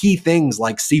on key things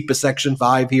like SEPA Section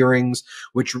 5 hearings,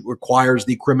 which requires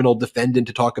the criminal defendant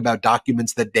to talk about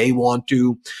documents that they want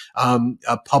to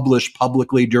publish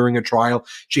publicly during a trial.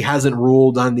 She hasn't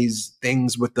ruled on these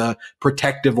things with the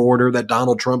protective order that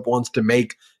Donald Trump wants to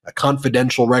make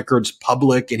confidential records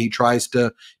public, and he tries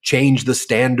to change the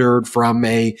standard from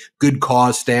a good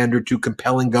cause standard to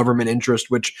compelling government interest,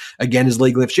 which again is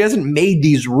legal. If she hasn't made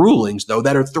these rulings, though,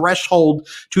 that are threshold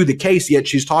to the case, yet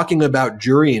she's talking about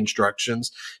jury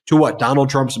instructions to what? Donald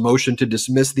Trump's motion to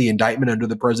dismiss the indictment under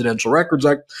the Presidential Records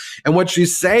Act. And what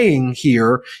she's saying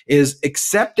here is,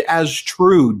 accept as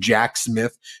true, Jack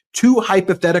Smith, two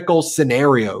hypothetical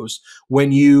scenarios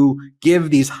when you give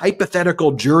these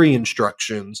hypothetical jury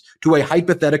instructions to a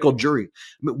hypothetical jury.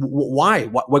 Why?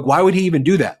 Why would he even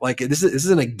do that? Like, this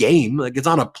isn't a game. Like, it's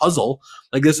on a puzzle.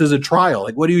 Like, this is a trial.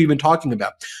 Like, what are you even talking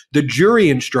about? The jury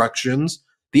instructions,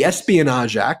 the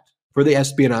Espionage Act, for the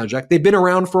Espionage Act, they've been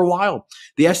around for a while.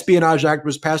 The Espionage Act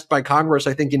was passed by Congress,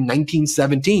 I think, in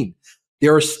 1917.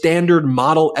 There are standard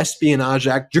model Espionage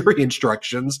Act jury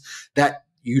instructions that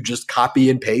you just copy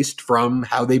and paste from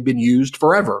how they've been used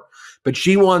forever. But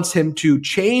she wants him to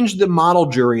change the model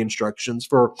jury instructions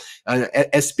for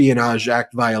Espionage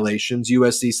Act violations,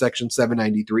 USC Section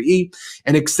 793E,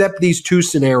 and accept these two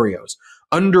scenarios.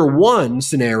 Under one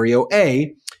scenario,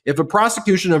 A, if a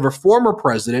prosecution of a former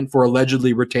president for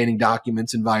allegedly retaining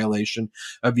documents in violation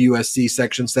of USC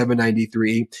Section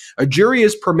 793E, a jury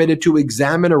is permitted to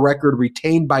examine a record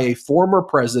retained by a former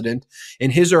president in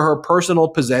his or her personal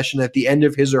possession at the end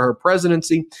of his or her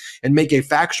presidency and make a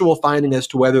factual finding as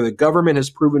to whether the government has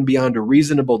proven beyond a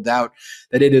reasonable doubt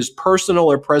that it is personal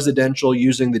or presidential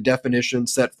using the definition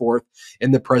set forth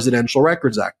in the Presidential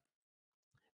Records Act.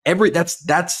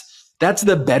 That's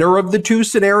the better of the two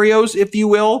scenarios, if you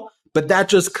will, but that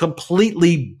just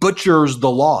completely butchers the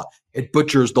law. It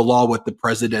butchers the law what the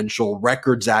Presidential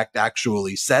Records Act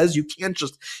actually says. You can't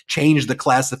just change the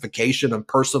classification of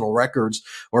personal records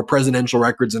or presidential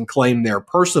records and claim they're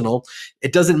personal.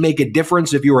 It doesn't make a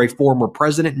difference if you're a former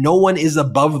president. No one is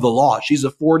above the law. She's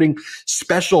affording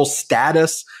special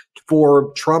status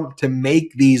for Trump to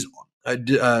make these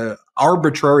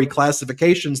arbitrary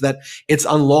classifications that it's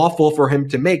unlawful for him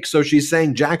to make. So she's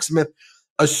saying, Jack Smith,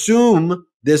 assume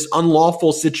this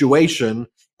unlawful situation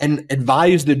and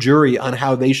advise the jury on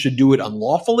how they should do it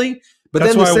unlawfully. But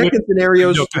then the second scenario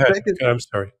is, I'm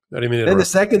sorry. I didn't mean to then the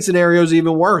second scenario is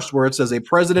even worse, where it says a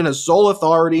president has sole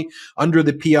authority under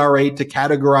the PRA to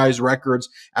categorize records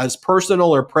as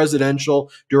personal or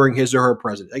presidential during his or her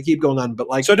presidency. I keep going on, but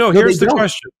like, so no, here's the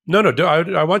question. No,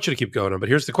 I want you to keep going on, but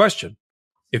here's the question.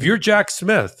 If you're Jack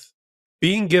Smith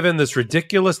being given this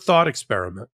ridiculous thought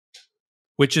experiment,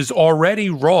 which is already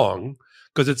wrong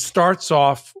because it starts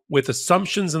off with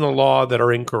assumptions in the law that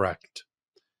are incorrect,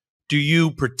 do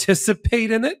you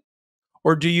participate in it?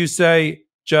 Or do you say,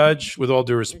 Judge, with all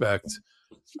due respect,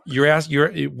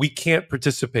 we can't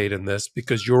participate in this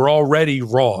because you're already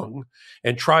wrong,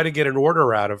 and try to get an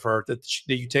order out of her that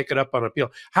you take it up on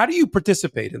appeal? How do you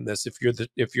participate in this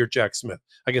if you're Jack Smith?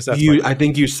 I guess that's I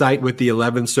think you cite what the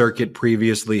 11th Circuit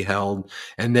previously held,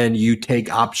 and then you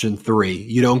take option 3.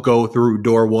 You don't go through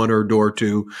door 1 or door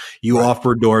 2. You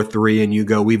offer door 3, and you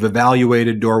go, we've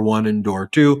evaluated door 1 and door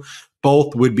 2.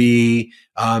 Both would be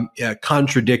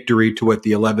contradictory to what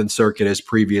the 11th Circuit has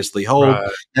previously held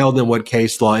and what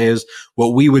case law is.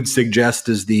 What we would suggest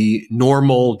is the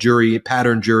normal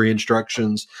pattern jury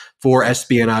instructions for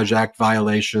Espionage Act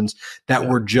violations that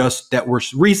were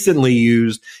recently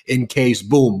used in case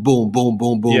boom, boom, boom,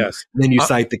 boom, boom. Yes. And then you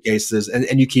cite the cases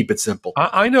and you keep it simple.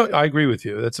 I know. I agree with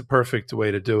you. That's a perfect way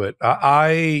to do it.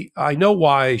 I know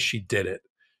why she did it.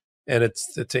 And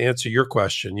it's to answer your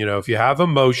question, if you have a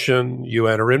motion, you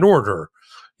enter an order.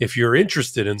 If you're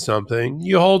interested in something,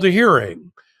 you hold a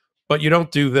hearing, but you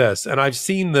don't do this. And I've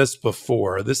seen this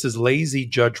before. This is lazy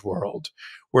judge world,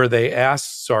 where they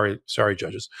ask, sorry,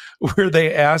 judges, where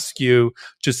they ask you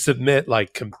to submit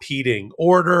like competing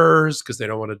orders because they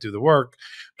don't want to do the work.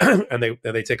 and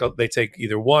they take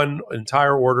either one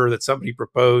entire order that somebody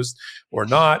proposed or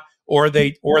not, or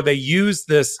they use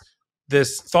this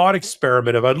thought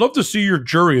experiment of, I'd love to see your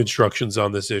jury instructions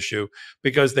on this issue,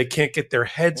 because they can't get their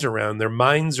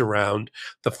minds around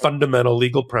the fundamental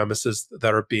legal premises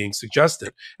that are being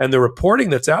suggested. And the reporting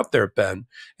that's out there, Ben,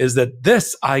 is that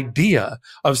this idea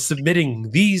of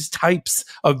submitting these types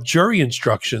of jury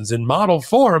instructions in model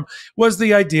form was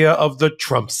the idea of the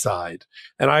Trump side.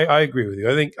 And I agree with you.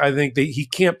 I think that he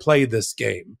can't play this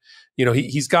game. You know,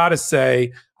 he's got to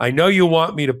say, I know you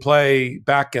want me to play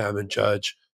backgammon,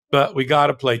 Judge, but we got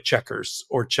to play checkers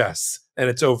or chess, and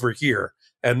it's over here.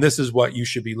 And this is what you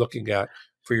should be looking at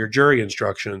for your jury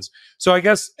instructions. So I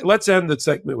guess let's end the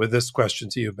segment with this question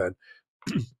to you, Ben.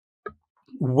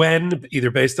 When,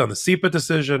 either based on the SEPA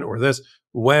decision or this,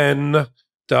 when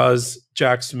does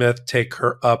Jack Smith take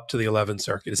her up to the 11th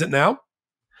Circuit? Is it now?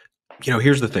 You know,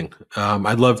 here's the thing.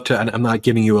 I'd love to, and I'm not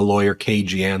giving you a lawyer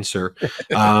cagey answer.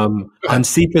 On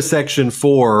SEPA Section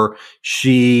 4,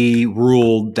 she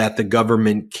ruled that the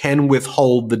government can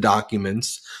withhold the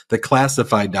documents, the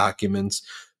classified documents,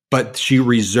 but she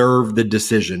reserved the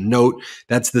decision. Note,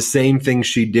 that's the same thing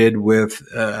she did with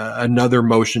another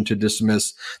motion to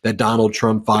dismiss that Donald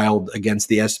Trump filed against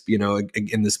the,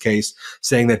 in this case,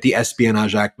 saying that the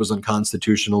Espionage Act was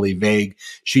unconstitutionally vague.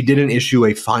 She didn't issue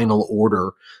a final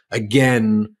order.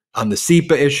 Again, on the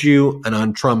SEPA issue and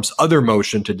on Trump's other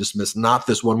motion to dismiss, not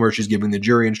this one where she's giving the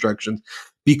jury instructions,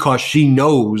 because she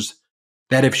knows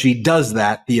that if she does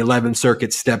that, the 11th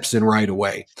Circuit steps in right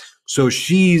away. So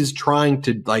she's trying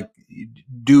to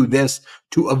do this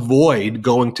to avoid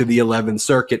going to the 11th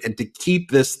Circuit and to keep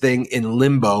this thing in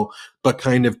limbo, but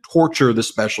kind of torture the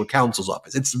special counsel's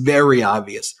office. It's very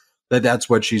obvious that that's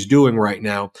what she's doing right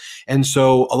now. And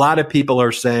so a lot of people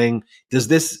are saying, does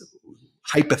this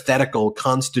hypothetical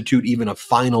constitute even a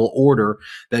final order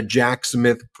that Jack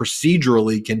Smith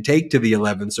procedurally can take to the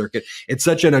 11th Circuit? It's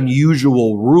such an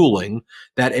unusual ruling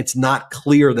that it's not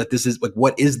clear that this is like,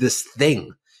 what is this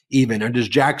thing even? Or does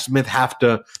Jack Smith have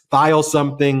to file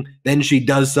something, then she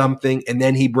does something, and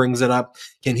then he brings it up?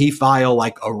 Can he file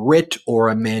like a writ or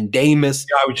a mandamus?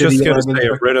 Yeah, I was just going to say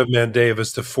a writ of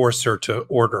mandamus to force her to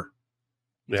order.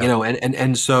 Yeah. You know,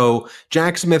 and so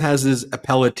Jack Smith has his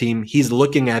appellate team. He's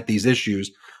looking at these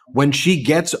issues. When she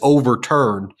gets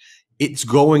overturned, it's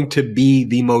going to be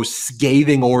the most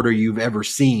scathing order you've ever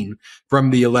seen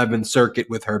from the 11th Circuit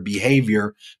with her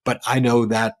behavior. But I know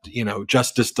that, you know,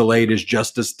 justice delayed is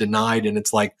justice denied. And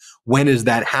it's like, when is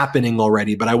that happening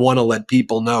already? But I want to let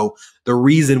people know the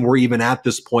reason we're even at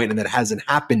this point and that hasn't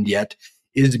happened yet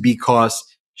is because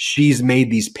she's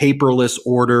made these paperless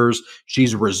orders.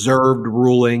 She's reserved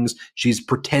rulings. She's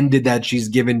pretended that she's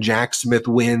given Jack Smith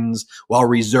wins while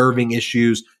reserving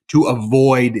issues to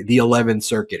avoid the 11th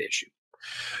Circuit issue.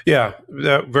 Yeah,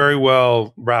 that very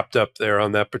well wrapped up there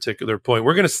on that particular point.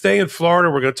 We're going to stay in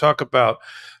Florida. We're going to talk about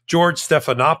George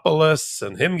Stephanopoulos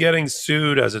and him getting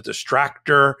sued as a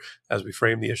distractor, as we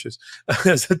frame the issues,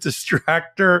 as a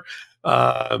distractor,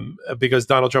 because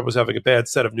Donald Trump was having a bad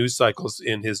set of news cycles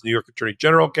in his New York Attorney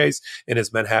General case, in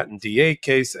his Manhattan DA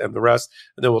case, and the rest.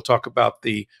 And then we'll talk about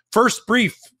the first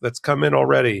brief that's come in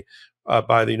already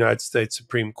by the United States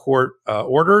Supreme Court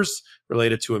orders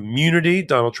related to immunity.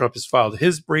 Donald Trump has filed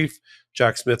his brief.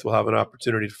 Jack Smith will have an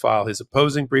opportunity to file his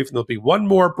opposing brief. And there'll be one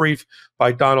more brief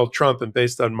by Donald Trump. And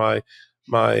based on my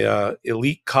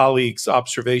elite colleagues'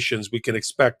 observations, we can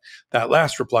expect that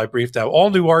last reply brief to have all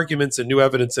new arguments and new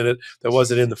evidence in it that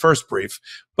wasn't in the first brief.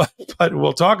 But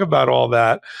we'll talk about all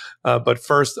that. But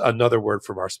first, another word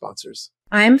from our sponsors.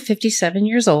 I'm 57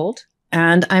 years old,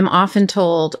 and I'm often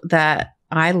told that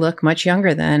I look much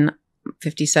younger than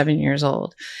 57 years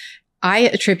old. I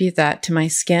attribute that to my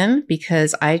skin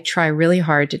because I try really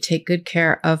hard to take good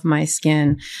care of my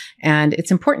skin. And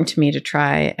it's important to me to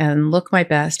try and look my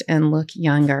best and look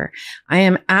younger. I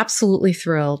am absolutely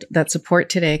thrilled that support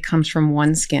today comes from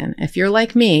OneSkin. If you're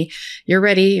like me, you're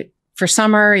ready for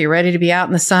summer, you're ready to be out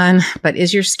in the sun, but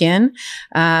is your skin?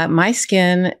 My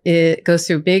skin, it goes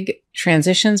through big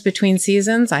transitions between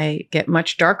seasons. I get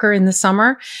much darker in the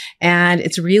summer, and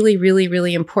it's really, really,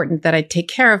 really important that I take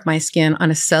care of my skin on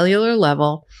a cellular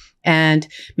level and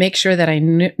make sure that I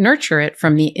nurture it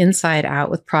from the inside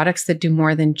out with products that do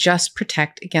more than just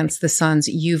protect against the sun's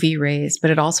UV rays,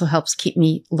 but it also helps keep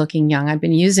me looking young. I've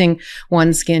been using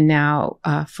OneSkin now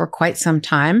for quite some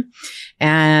time,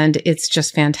 and it's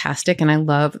just fantastic, and I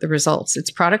love the results.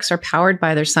 Its products are powered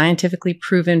by their scientifically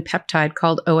proven peptide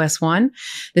called OS1.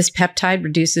 This peptide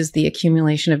reduces the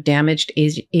accumulation of damaged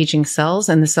aging cells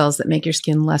and the cells that make your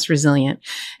skin less resilient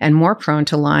and more prone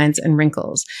to lines and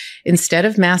wrinkles. Instead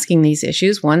of masking these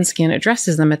issues, OneSkin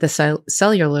addresses them at the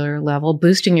cellular level,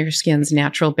 boosting your skin's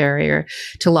natural barrier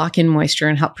to lock in moisture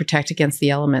and help protect against the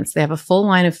elements. They have a full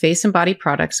line of face and body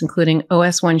products, including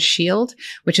OS1 Shield,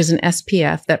 which is an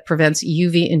SPF that prevents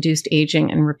UV-induced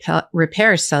aging and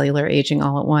repairs cellular aging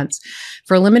all at once.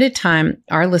 For a limited time,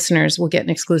 our listeners will get an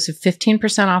exclusive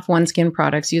 15% off OneSkin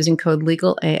products using code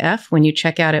LEGALAF when you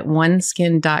check out at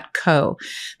oneskin.co.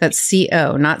 That's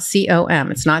C-O, not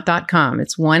C-O-M. It's not .com.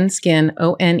 It's OneSkin,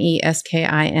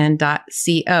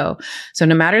 ONESKIN.co. So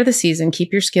no matter the season,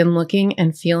 keep your skin looking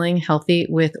and feeling healthy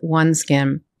with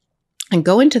OneSkin. And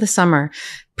go into the summer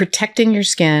protecting your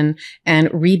skin and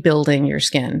rebuilding your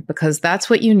skin, because that's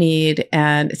what you need.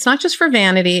 And it's not just for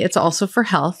vanity, it's also for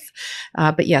health.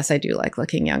 But yes, I do like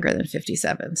looking younger than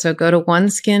 57. So go to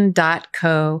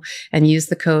oneskin.co and use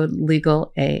the code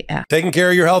LEGALAF. Taking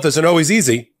care of your health isn't always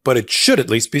easy, but it should at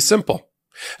least be simple.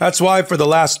 That's why for the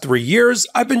last 3 years,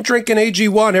 I've been drinking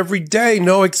AG1 every day,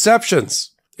 no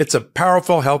exceptions. It's a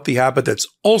powerful, healthy habit that's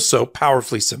also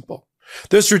powerfully simple.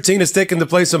 This routine has taken the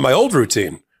place of my old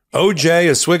routine: OJ,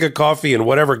 a swig of coffee, and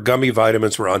whatever gummy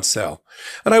vitamins were on sale.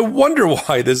 And I wonder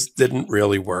why this didn't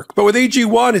really work. But with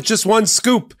AG1, it's just one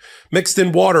scoop mixed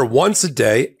in water once a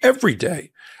day, every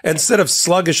day. Instead of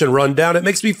sluggish and run down, it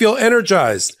makes me feel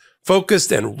energized,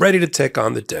 focused, and ready to take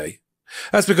on the day.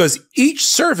 That's because each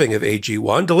serving of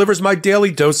AG1 delivers my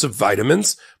daily dose of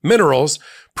vitamins, minerals,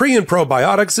 pre- and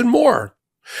probiotics, and more.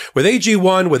 With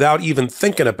AG1, without even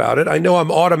thinking about it, I know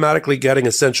I'm automatically getting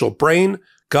essential brain,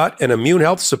 gut, and immune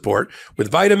health support with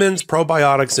vitamins,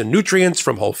 probiotics, and nutrients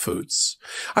from whole foods.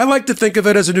 I like to think of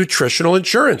it as a nutritional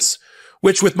insurance,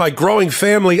 which with my growing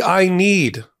family, I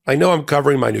need. I know I'm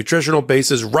covering my nutritional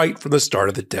bases right from the start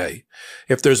of the day.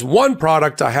 If there's one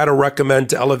product I had to recommend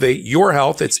to elevate your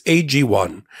health, it's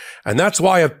AG1. And that's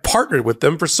why I've partnered with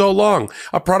them for so long,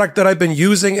 a product that I've been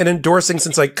using and endorsing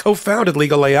since I co-founded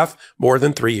Legal AF more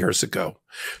than 3 years ago.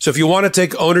 So if you want to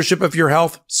take ownership of your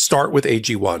health, start with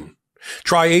AG1.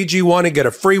 Try AG1 and get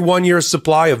a free 1-year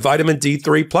supply of Vitamin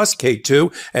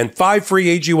D3+K2 and 5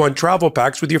 free AG1 Travel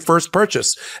Packs with your first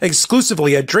purchase,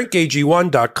 exclusively at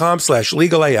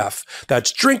drinkag1.com/legalaf.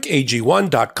 That's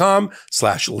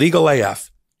drinkag1.com/legalaf.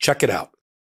 Check it out.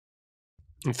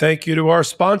 And thank you to our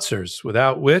sponsors,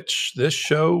 without which this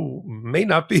show may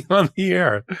not be on the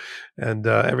air. And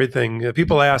everything,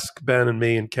 people ask Ben and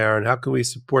me and Karen, how can we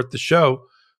support the show?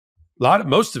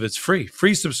 Most of it's free.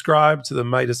 Free subscribe to the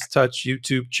Midas Touch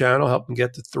YouTube channel. Help them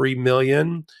get to 3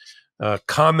 million.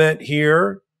 Comment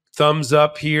here. Thumbs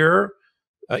up here.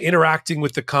 Interacting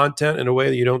with the content in a way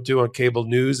that you don't do on cable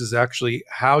news is actually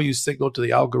how you signal to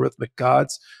the algorithmic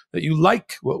gods that you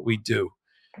like what we do.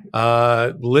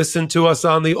 Listen to us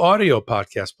on the audio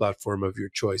podcast platform of your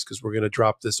choice, because we're going to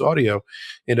drop this audio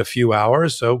in a few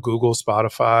hours. So Google,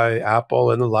 Spotify,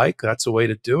 Apple, and the like. That's a way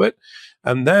to do it.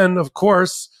 And then, of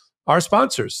course, our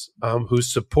sponsors who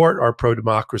support our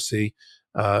pro-democracy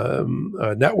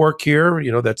network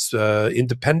here, that's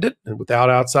independent and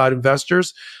without outside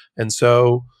investors. And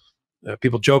so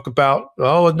people joke about,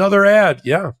 another ad.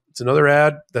 Yeah, it's another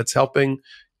ad that's helping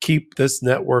keep this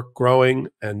network growing,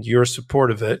 and your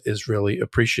support of it is really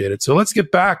appreciated. So let's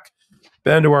get back,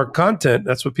 Ben, to our content.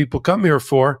 That's what people come here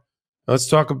for. Let's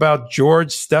talk about George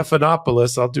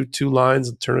Stephanopoulos. I'll do 2 lines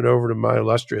and turn it over to my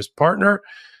illustrious partner,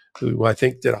 who I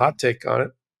think did a hot take on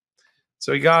it.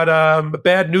 So he got a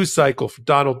bad news cycle for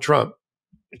Donald Trump.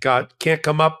 Can't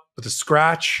come up with a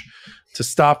scratch to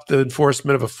stop the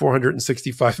enforcement of a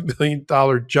 $465 million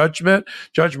judgment.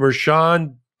 Judge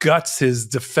Merchan guts his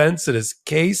defense and his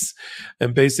case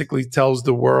and basically tells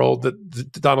the world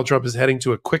that Donald Trump is heading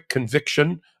to a quick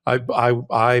conviction,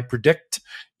 I predict,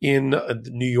 in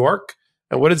New York.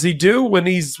 And what does he do when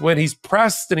he's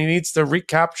pressed and he needs to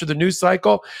recapture the news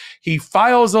cycle? He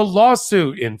files a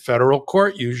lawsuit in federal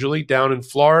court, usually down in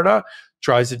Florida,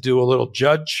 tries to do a little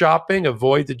judge shopping,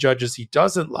 avoid the judges he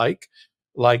doesn't like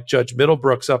Judge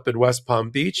Middlebrooks up in West Palm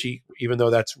Beach, even though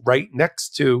that's right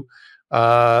next to,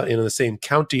 in the same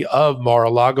county of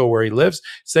Mar-a-Lago where he lives,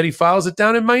 said he files it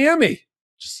down in Miami,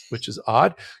 which is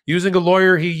odd. Using a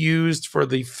lawyer he used for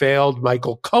the failed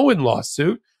Michael Cohen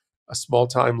lawsuit, a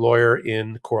small-time lawyer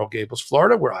in Coral Gables,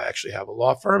 Florida, where I actually have a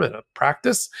law firm and a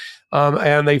practice.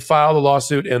 And they file the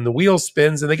lawsuit, and the wheel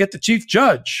spins, and they get the chief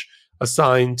judge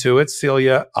assigned to it,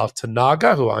 Celia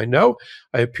Altanaga, who I know.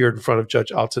 I appeared in front of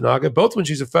Judge Altanaga, both when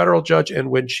she's a federal judge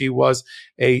and when she was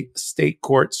a state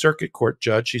court, circuit court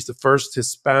judge. She's the first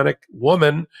Hispanic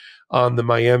woman on the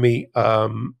Miami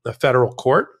federal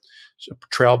court. She's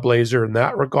a trailblazer in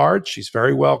that regard. She's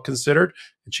very well considered.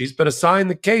 And she's been assigned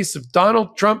the case of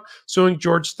Donald Trump suing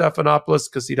George Stephanopoulos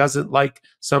because he doesn't like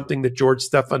something that George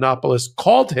Stephanopoulos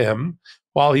called him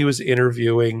while he was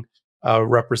interviewing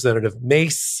Representative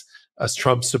Mace, a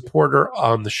Trump supporter,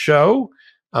 on the show.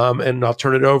 And I'll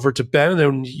turn it over to Ben, and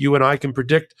then you and I can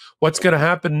predict what's going to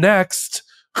happen next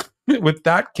with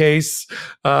that case.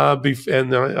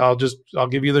 And I'll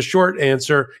give you the short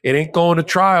answer. It ain't going to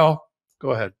trial.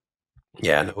 Go ahead.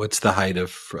 Yeah, no, it's the height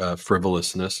of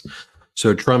frivolousness.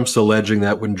 So Trump's alleging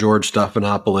that when George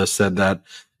Stephanopoulos said that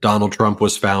Donald Trump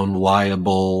was found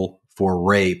liable for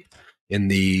rape in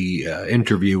the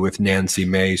interview with Nancy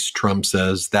Mace, Trump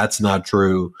says that's not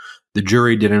true. The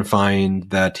jury didn't find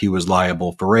that he was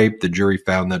liable for rape. The jury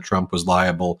found that Trump was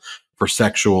liable for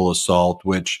sexual assault,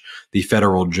 which the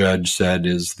federal judge said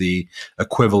is the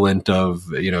equivalent of,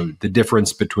 the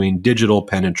difference between digital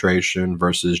penetration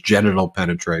versus genital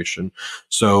penetration.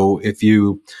 So if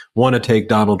you want to take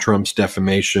Donald Trump's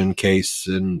defamation case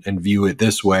and view it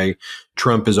this way,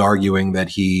 Trump is arguing that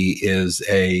he is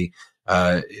a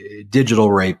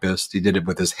digital rapist. He did it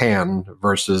with his hand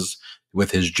versus with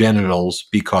his genitals,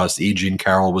 because E. Jean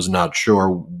Carroll was not sure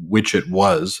which it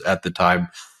was at the time.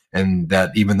 And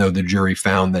that even though the jury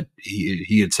found that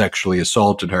he had sexually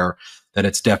assaulted her, that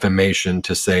it's defamation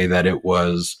to say that it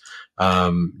was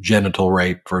genital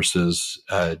rape versus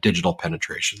digital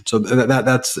penetration. So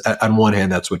that's, on one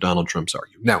hand, that's what Donald Trump's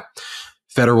arguing. Now,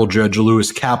 federal judge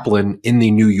Lewis Kaplan in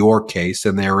the New York case,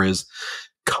 and there is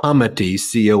comity,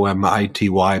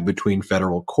 C-O-M-I-T-Y, between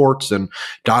federal courts and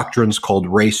doctrines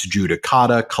called res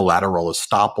judicata, collateral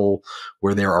estoppel,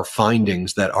 where there are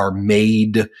findings that are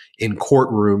made in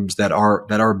courtrooms that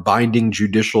are binding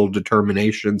judicial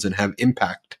determinations and have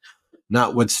impact,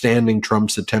 notwithstanding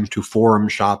Trump's attempt to forum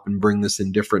shop and bring this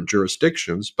in different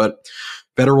jurisdictions. But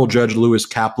federal judge Lewis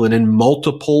Kaplan, in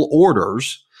multiple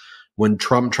orders, when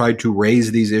Trump tried to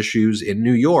raise these issues in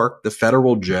New York, the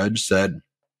federal judge said,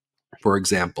 for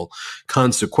example,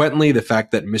 consequently, the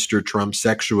fact that Mr. Trump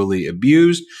sexually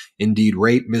abused, indeed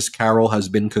raped Ms. Carroll, has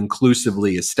been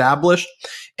conclusively established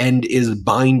and is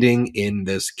binding in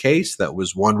this case. That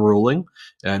was one ruling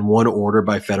and one order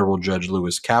by federal judge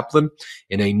Lewis Kaplan.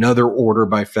 In another order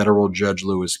by federal judge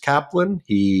Lewis Kaplan,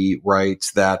 he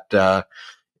writes that,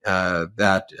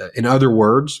 in other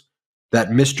words, that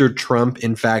Mr. Trump,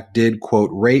 in fact, did, quote,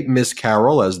 rape Ms.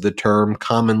 Carroll, as the term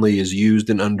commonly is used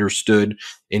and understood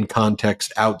in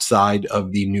context outside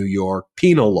of the New York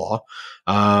penal law,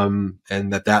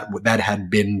 and that had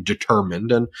been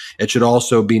determined. And it should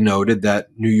also be noted that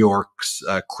New York's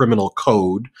criminal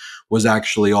code was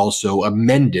actually also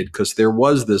amended, because there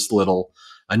was this little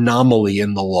anomaly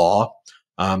in the law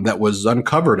that was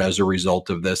uncovered as a result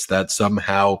of this, that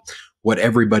somehow what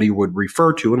everybody would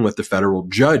refer to and what the federal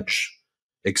judge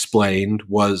explained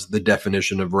was the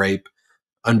definition of rape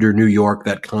under New York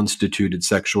that constituted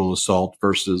sexual assault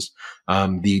versus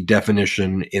the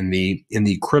definition in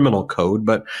the criminal code.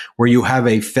 But where you have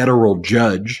a federal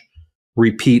judge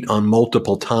repeat on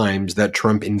multiple times that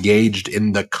Trump engaged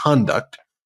in the conduct,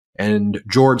 and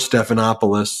George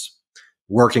Stephanopoulos,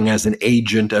 working as an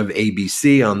agent of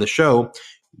ABC on the show,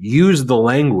 used the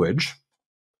language,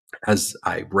 as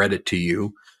I read it to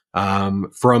you,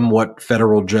 from what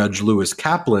federal judge Lewis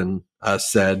Kaplan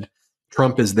said.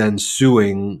 Trump is then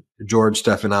suing George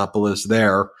Stephanopoulos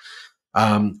there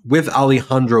with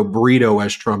Alejandro Brito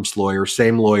as Trump's lawyer,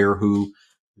 same lawyer who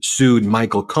sued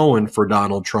Michael Cohen for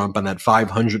Donald Trump on that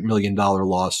 $500 million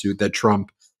lawsuit that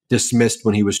Trump dismissed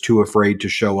when he was too afraid to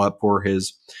show up for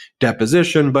his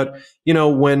deposition. But,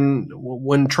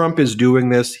 when Trump is doing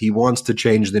this, he wants to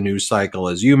change the news cycle,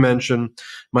 as you mentioned,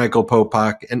 Michael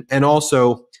Popak, and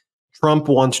also Trump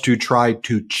wants to try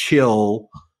to chill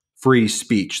free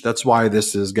speech. That's why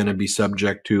this is going to be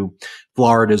subject to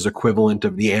Florida's equivalent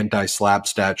of the anti-SLAPP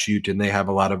statute, and they have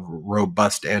a lot of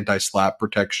robust anti-SLAPP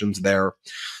protections there.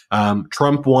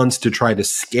 Trump wants to try to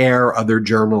scare other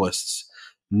journalists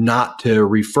not to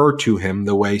refer to him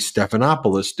the way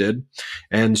Stephanopoulos did.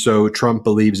 And so Trump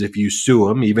believes if you sue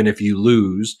him, even if you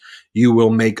lose, you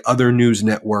will make other news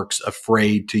networks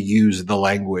afraid to use the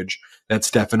language that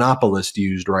Stephanopoulos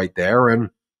used right there. And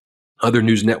Other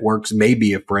news networks may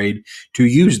be afraid to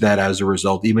use that as a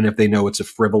result, even if they know it's a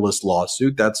frivolous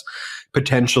lawsuit. That's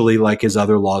potentially, like his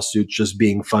other lawsuits, just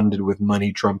being funded with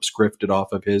money Trump scripted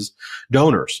off of his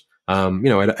donors. I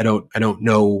don't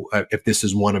know if this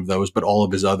is one of those, but all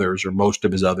of his others, or most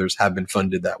of his others, have been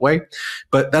funded that way.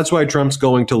 But that's why Trump's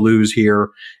going to lose here.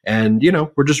 And,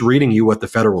 we're just reading you what the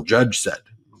federal judge said.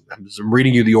 I'm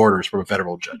reading you the orders from a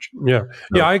federal judge. Yeah.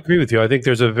 Yeah, I agree with you. I think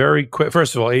there's a very quick,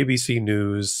 first of all, ABC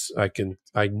News,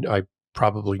 I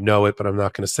probably know it, but I'm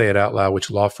not going to say it out loud, which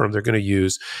law firm they're going to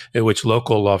use, and which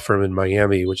local law firm in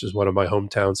Miami, which is one of my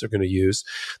hometowns, they're going to use.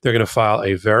 They're going to file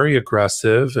a very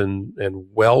aggressive and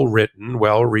well-written,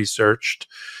 well-researched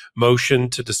motion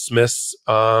to dismiss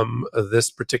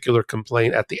this particular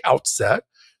complaint at the outset,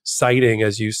 citing,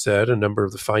 as you said, a number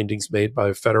of the findings made by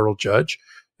a federal judge,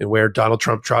 and where Donald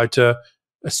Trump tried to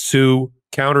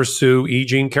countersue E.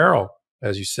 Jean Carroll,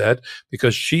 as you said,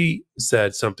 because she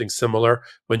said something similar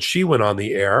when she went on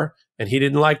the air, and he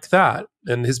didn't like that.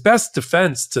 And his best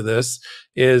defense to this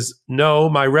is, no,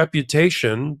 my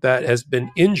reputation that has been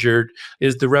injured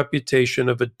is the reputation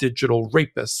of a digital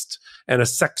rapist and a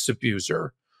sex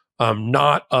abuser,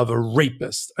 not of a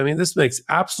rapist. I mean, this makes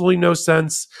absolutely no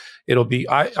sense.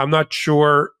 I'm not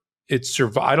sure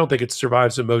I don't think it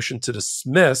survives a motion to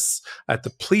dismiss at the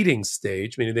pleading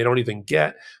stage, meaning they don't even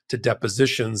get to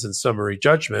depositions and summary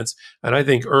judgments. And I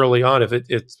think early on,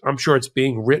 I'm sure it's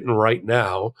being written right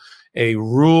now, a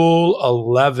Rule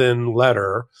 11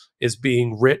 letter is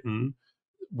being written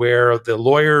where the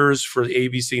lawyers for the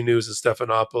ABC News and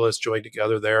Stephanopoulos joined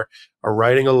together there are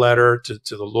writing a letter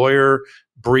to the lawyer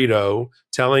Brito,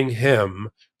 telling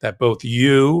him that both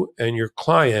you and your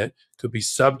client could be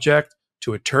subject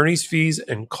to attorney's fees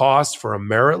and costs for a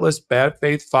meritless bad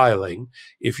faith filing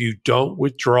if you don't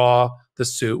withdraw the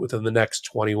suit within the next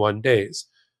 21 days.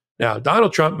 Now,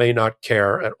 Donald Trump may not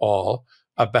care at all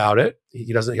about it.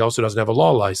 He also doesn't have a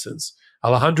law license.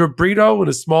 Alejandro Brito, in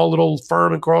a small little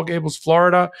firm in Coral Gables,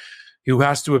 Florida, who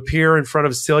has to appear in front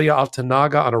of Celia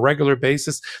Altanaga on a regular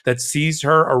basis, that sees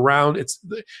her around.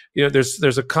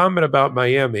 There's a comment about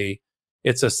Miami.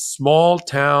 It's a small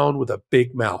town with a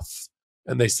big mouth.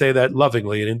 And they say that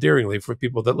lovingly and endearingly for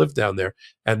people that live down there.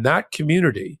 And that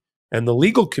community and the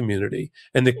legal community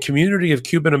and the community of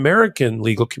Cuban-American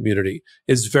legal community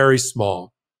is very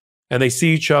small. And they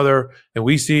see each other, and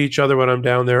we see each other when I'm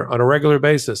down there on a regular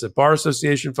basis at bar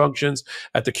association functions,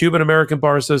 at the Cuban-American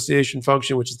Bar Association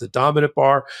function, which is the dominant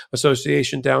bar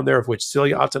association down there, of which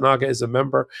Celia Atanaga is a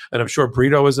member, and I'm sure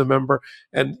Brito is a member.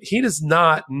 And he does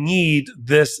not need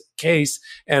this case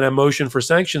and a motion for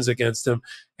sanctions against him.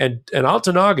 And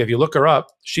Altanaga, if you look her up,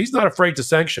 she's not afraid to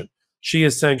sanction. She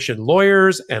has sanctioned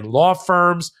lawyers and law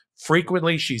firms.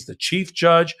 Frequently, she's the chief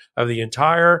judge of the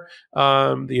entire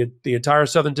the entire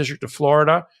Southern District of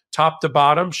Florida, top to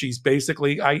bottom. She's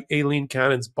basically Aileen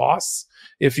Cannon's boss,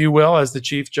 if you will, as the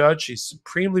chief judge. She's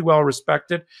supremely well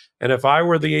respected. And if I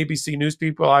were the ABC News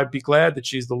people, I'd be glad that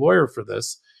she's the lawyer for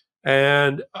this.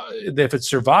 And if it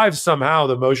survives somehow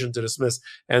the motion to dismiss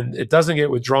and it doesn't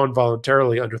get withdrawn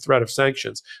voluntarily under threat of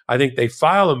sanctions, I think they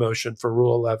file a motion for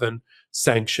Rule 11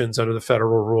 sanctions under the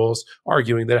federal rules,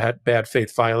 arguing that it had bad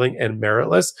faith filing and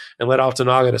meritless, and let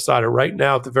Altanaga decide it right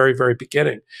now at the very, very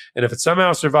beginning. And if it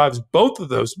somehow survives both of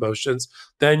those motions,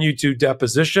 then you do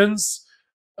depositions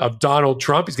of Donald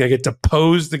Trump. He's going to get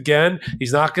deposed again.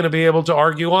 He's not going to be able to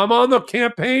argue, I'm on the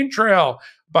campaign trail.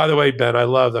 By the way, Ben,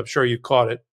 I'm sure you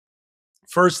caught it.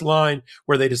 First line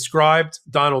where they described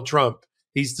Donald Trump,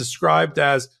 he's described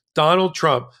as Donald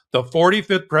Trump, the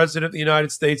 45th president of the United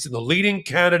States and the leading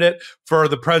candidate for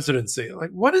the presidency. Like,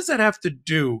 what does that have to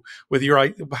do with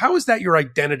how is that your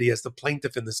identity as the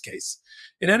plaintiff in this case?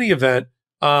 In any event,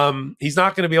 he's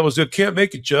not going to be able to say, can't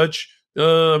make it, Judge.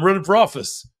 I'm running for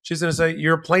office. She's going to say,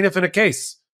 you're a plaintiff in a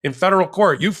case in federal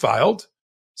court. You filed.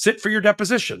 Sit for your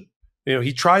deposition.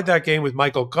 He tried that game with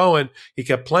Michael Cohen. He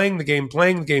kept playing the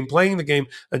game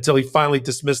until he finally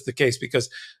dismissed the case, because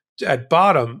at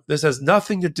bottom, this has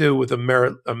nothing to do with a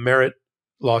merit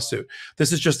lawsuit.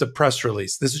 This is just a press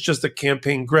release. This is just a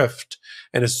campaign grift.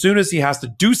 And as soon as he has to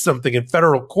do something in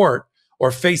federal court or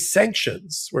face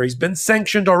sanctions, where he's been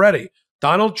sanctioned already,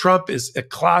 Donald Trump is a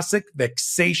classic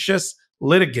vexatious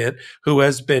litigant who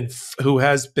has been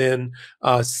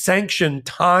sanctioned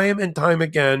time and time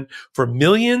again for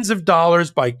millions of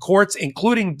dollars by courts,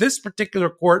 including this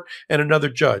particular court and another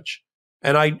judge.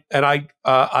 And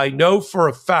I know for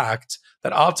a fact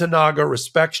that Altanaga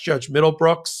respects Judge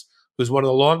Middlebrooks, who's one of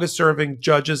the longest serving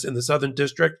judges in the Southern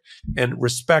District, and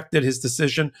respected his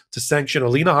decision to sanction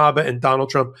Alina Habba and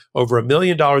Donald Trump over $1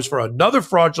 million for another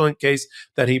fraudulent case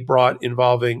that he brought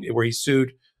where he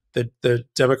sued the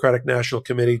Democratic National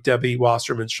Committee, Debbie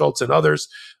Wasserman Schultz and others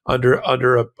under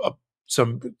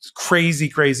some crazy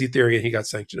theory, and he got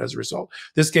sanctioned as a result.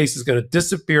 This case is going to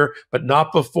disappear, but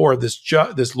not before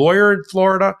this lawyer in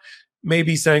Florida may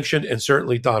be sanctioned, and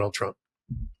certainly Donald Trump.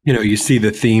 You know, you see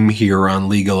the theme here on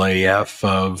Legal AF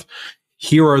of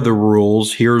here are the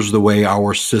rules, here's the way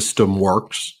our system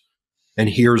works, and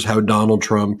here's how Donald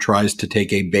Trump tries to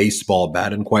take a baseball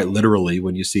bat, and quite literally,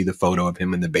 when you see the photo of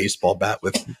him in the baseball bat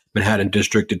with Manhattan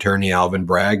District Attorney Alvin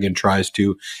Bragg, and tries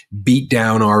to beat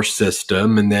down our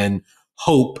system and then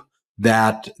hope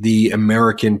that the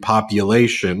American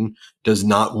population does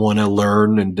not want to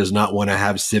learn and does not want to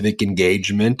have civic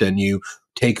engagement, and you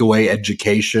take away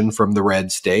education from the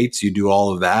red states. You do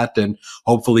all of that, and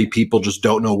hopefully people just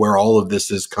don't know where all of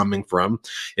this is coming from.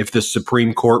 If the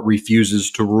Supreme Court refuses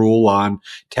to rule on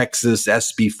Texas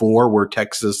SB4, where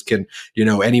Texas can, you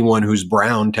know, anyone who's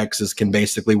brown, Texas can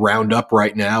basically round up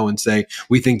right now and say,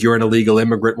 we think you're an illegal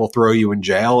immigrant, we'll throw you in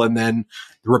jail. And then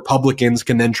the Republicans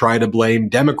can then try to blame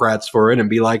Democrats for it and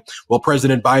be like, well,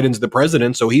 President Biden's the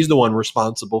president, so he's the one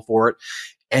responsible for it,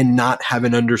 and not have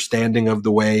an understanding of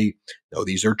the way, no,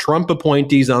 these are Trump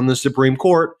appointees on the Supreme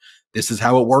Court. This is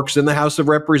how it works in the House of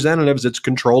Representatives. It's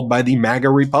controlled by the MAGA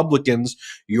Republicans.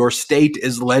 Your state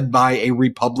is led by a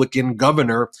Republican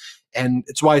governor. And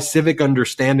it's why civic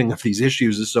understanding of these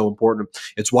issues is so important.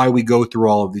 It's why we go through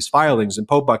all of these filings. And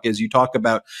Popok, as you talk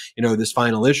about, you know, this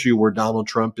final issue where Donald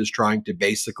Trump is trying to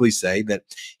basically say that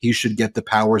he should get the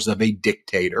powers of a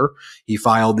dictator. He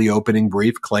filed the opening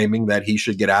brief claiming that he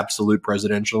should get absolute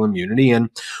presidential immunity. And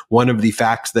one of the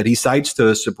facts that he cites to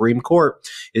the Supreme Court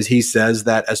is he says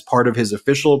that as part of his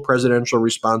official presidential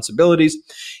responsibilities,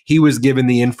 he was given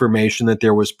the information that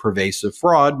there was pervasive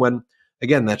fraud when,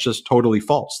 again, that's just totally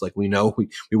false. Like we know, we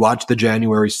watched the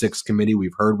January 6th committee.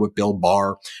 We've heard what Bill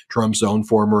Barr, Trump's own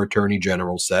former attorney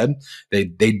general, said.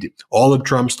 They all of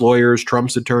Trump's lawyers,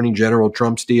 Trump's attorney general,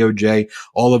 Trump's DOJ,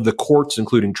 all of the courts,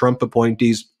 including Trump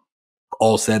appointees,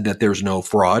 all said that there's no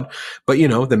fraud. But, you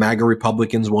know, the MAGA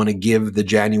Republicans want to give the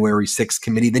January 6th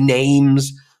committee the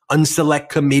names, unselect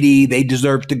committee, they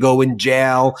deserve to go in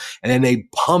jail. And then they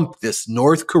pump this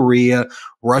North Korea,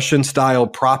 Russian style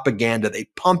propaganda. They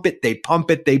pump it, they pump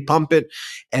it, they pump it.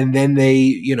 And then they,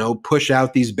 you know, push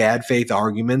out these bad faith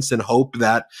arguments and hope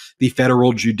that the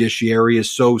federal judiciary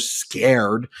is so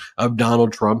scared of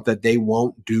Donald Trump that they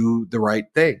won't do the right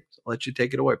thing. So I'll let you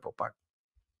take it away, Popok.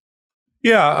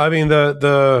 Yeah, I mean,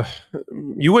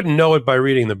 you wouldn't know it by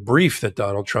reading the brief that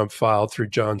Donald Trump filed through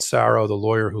John Sarro, the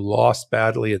lawyer who lost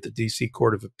badly at the D.C.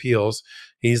 Court of Appeals.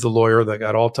 He's the lawyer that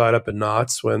got all tied up in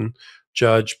knots when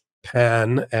Judge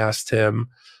Penn asked him,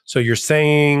 so you're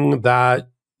saying that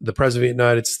the President of the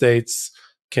United States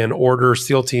can order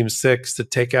SEAL Team 6 to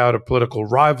take out a political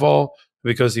rival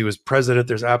because he was president?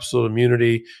 There's absolute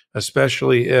immunity,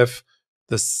 especially if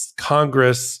the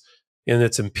Congress in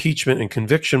its impeachment and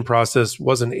conviction process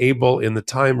wasn't able in the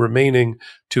time remaining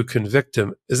to convict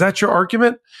him. Is that your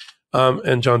argument?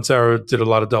 And John Sarro did a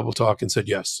lot of double talk and said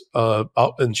yes.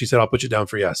 And she said, I'll put you down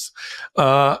for yes.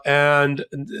 And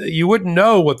you wouldn't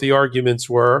know what the arguments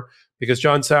were because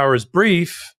John Sarro's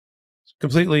brief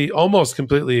almost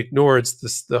completely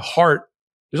ignores the heart.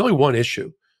 There's only one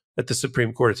issue that the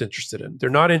Supreme Court is interested in.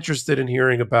 They're not interested in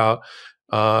hearing about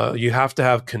you have to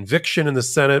have conviction in the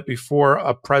Senate before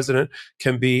a president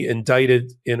can be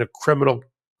indicted in a criminal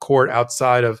court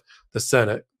outside of the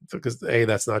Senate, because A,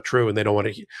 that's not true, and they don't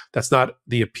want to. That's not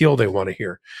the appeal they want to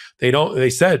hear. They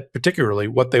said particularly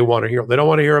what they want to hear. They don't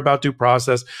want to hear about due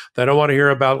process. They don't want to hear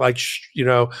about like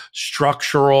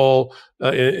structural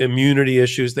immunity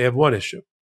issues. They have one issue: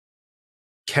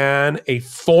 can a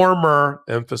former,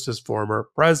 emphasis former,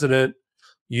 president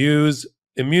use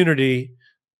immunity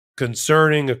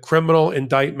concerning a criminal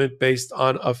indictment based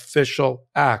on official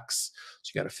acts?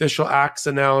 So you got official acts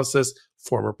analysis,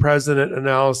 former president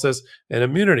analysis, and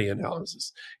immunity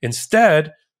analysis.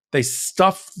 Instead, they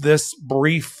stuffed this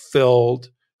brief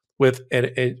filled with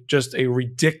just a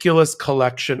ridiculous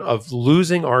collection of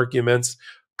losing arguments,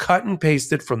 cut and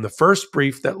pasted from the first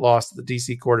brief that lost the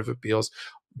DC Court of Appeals,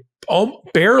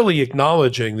 barely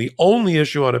acknowledging the only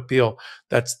issue on appeal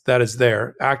that is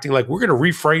there, acting like we're going to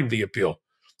reframe the appeal.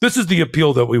 This is the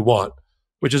appeal that we want,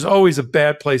 which is always a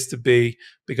bad place to be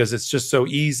because it's just so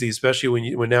easy,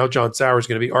 especially when now John Sauer is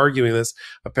going to be arguing this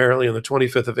apparently on the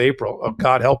 25th of April. Oh,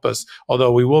 God help us.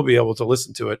 Although we will be able to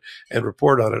listen to it and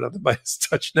report on it on the Midas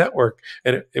Touch Network.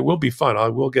 And it will be fun. I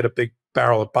will get a big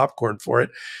barrel of popcorn for it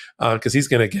because he's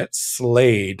going to get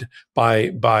slayed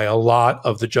by a lot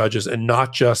of the judges and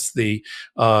not just the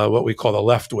what we call the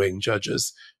left-wing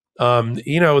judges.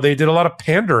 They did a lot of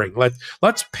pandering.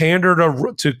 Let's pander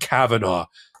to Kavanaugh.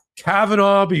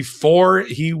 Kavanaugh, before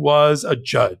he was a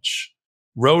judge,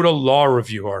 wrote a law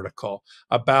review article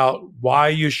about why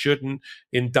you shouldn't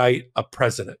indict a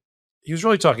president. He was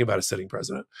really talking about a sitting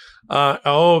president.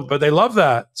 But they love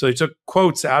that. So he took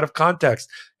quotes out of context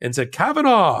and said,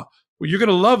 Kavanaugh, well, you're going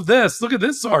to love this. Look at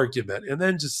this argument. And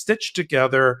then just stitched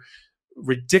together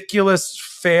ridiculous,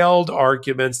 failed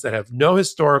arguments that have no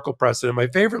historical precedent. My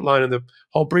favorite line in the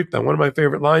whole brief, Ben, one of my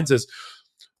favorite lines is,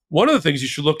 one of the things you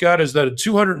should look at is that in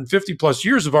 250 plus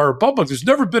years of our republic, there's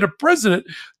never been a president,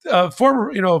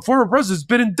 former president has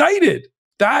been indicted.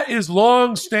 That is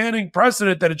long-standing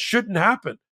precedent that it shouldn't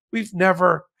happen. We've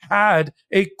never had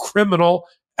a criminal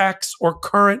ex or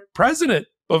current president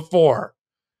before.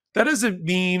 That doesn't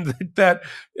mean that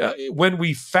when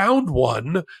we found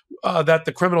one, that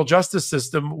the criminal justice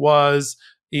system was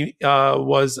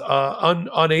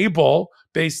unable,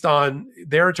 based on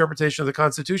their interpretation of the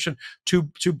Constitution,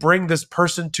 to bring this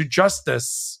person to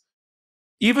justice.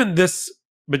 Even this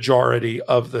majority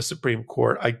of the Supreme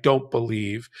Court, I don't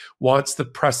believe, wants the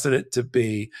precedent to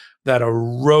be that a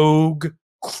rogue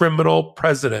criminal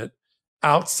president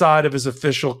outside of his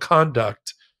official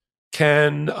conduct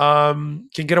can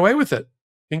get away with it,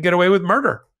 can get away with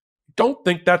murder. Don't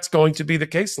think that's going to be the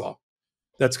case law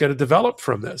that's going to develop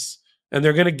from this. And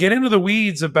they're going to get into the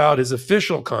weeds about his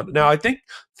official conduct. Now, I think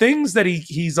things that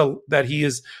he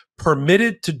is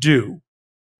permitted to do,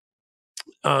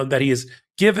 that he is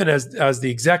given as the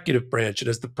executive branch and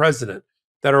as the president,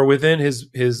 that are within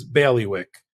his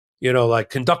bailiwick, like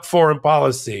conduct foreign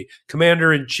policy,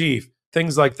 commander in chief,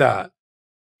 things like that.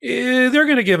 They're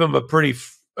going to give him a pretty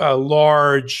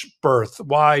wide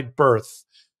berth,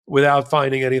 without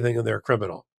finding anything in there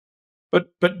criminal.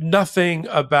 But nothing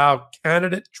about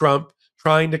candidate Trump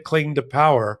trying to cling to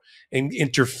power and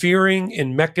interfering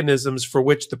in mechanisms for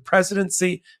which the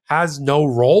presidency has no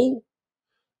role.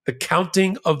 The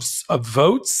counting of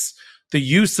votes, the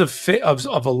use of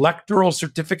electoral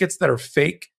certificates that are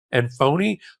fake and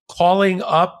phony, calling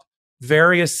up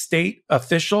various state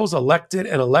officials, elected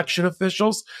and election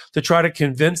officials, to try to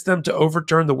convince them to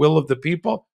overturn the will of the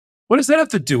people. What does that have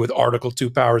to do with Article 2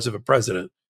 powers of a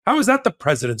president? How is that the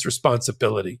president's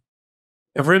responsibility?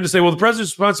 And for him to say, well, the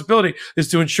president's responsibility is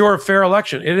to ensure a fair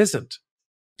election. It isn't.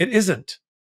 It isn't.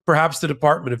 Perhaps the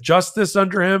Department of Justice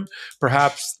under him,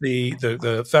 perhaps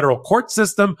the federal court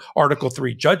system, Article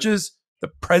 3 judges. The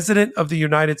president of the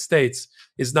United States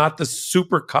is not the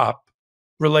super cop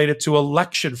related to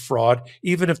election fraud,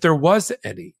 even if there was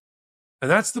any.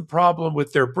 And that's the problem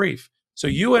with their brief. So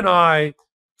you and I,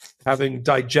 having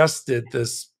digested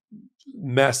this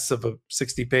mess of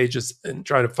 60 pages and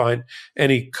trying to find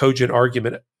any cogent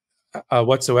argument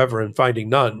whatsoever and finding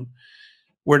none,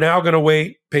 we're now going to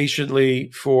wait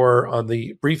patiently on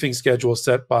the briefing schedule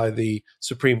set by the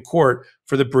Supreme Court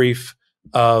for the brief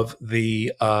of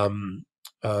the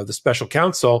special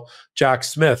counsel, Jack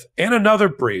Smith, and another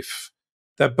brief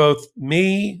that both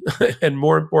me and,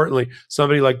 more importantly,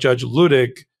 somebody like Judge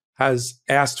Ludig has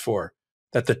asked for,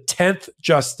 that the 10th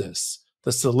Justice,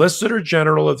 the Solicitor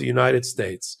General of the United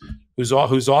States, who's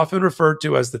often referred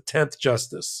to as the 10th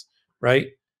Justice, right,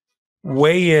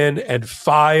 weigh in and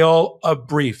file a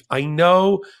brief. I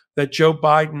know that Joe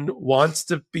Biden wants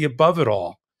to be above it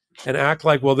all and act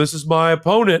like, well, this is my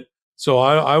opponent, so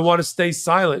I want to stay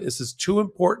silent. This is too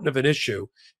important of an issue.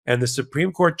 And the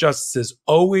Supreme Court justices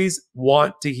always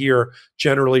want to hear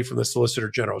generally from the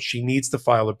Solicitor General. She needs to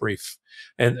file a brief.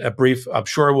 And a brief, I'm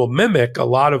sure, will mimic a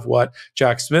lot of what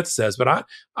Jack Smith says. But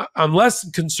I'm less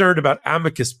concerned about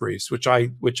amicus briefs, which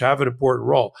have an important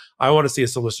role. I want to see a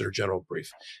Solicitor General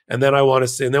brief. And then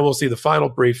we'll see the final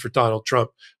brief for Donald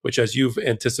Trump, which, as you've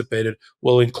anticipated,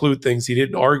 will include things he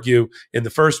didn't argue in the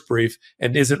first brief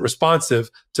and isn't responsive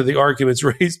to the arguments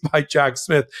raised by Jack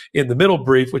Smith in the middle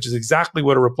brief, which is exactly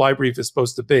what a reply brief is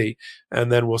supposed to be.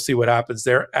 And then we'll see what happens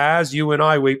there as you and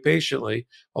I wait patiently,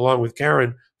 along with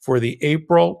Karen, for the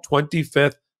April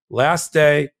 25th, last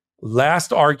day,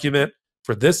 last argument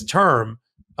for this term.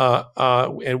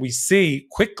 And we see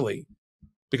quickly,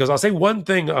 because I'll say one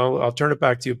thing, I'll turn it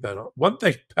back to you, Ben. One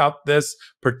thing about this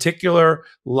particular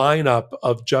lineup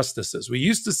of justices. We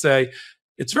used to say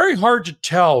it's very hard to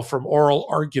tell from oral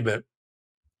argument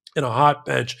in a hot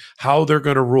bench how they're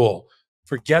going to rule.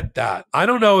 Forget that. I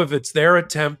don't know if it's their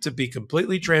attempt to be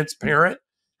completely transparent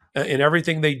in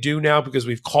everything they do now, because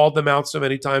we've called them out so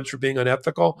many times for being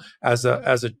unethical as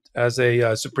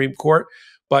a Supreme Court.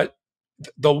 But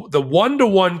the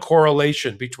one-to-one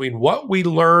correlation between what we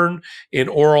learn in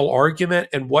oral argument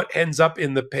and what ends up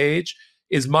in the page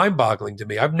is mind-boggling to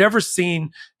me. I've never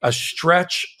seen a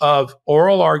stretch of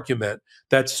oral argument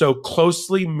that so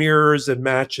closely mirrors and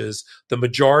matches the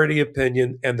majority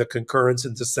opinion and the concurrence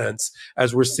and dissents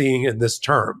as we're seeing in this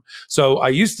term. So I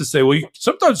used to say, well,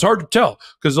 sometimes it's hard to tell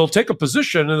because they'll take a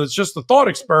position and it's just a thought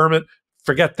experiment.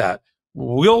 Forget that.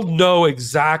 We'll know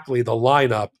exactly the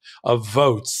lineup of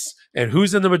votes and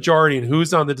who's in the majority and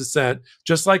who's on the dissent,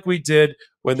 just like we did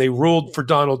when they ruled for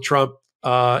Donald Trump,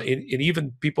 and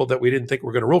even people that we didn't think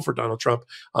were going to rule for Donald Trump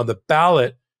on the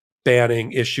ballot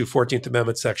banning issue, 14th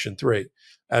Amendment, Section 3.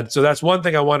 And so that's one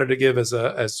thing I wanted to give as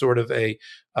sort of a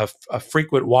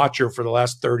frequent watcher for the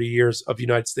last 30 years of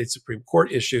United States Supreme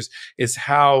Court issues, is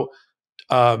how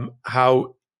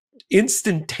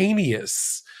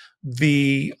instantaneous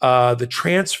the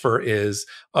transfer is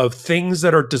of things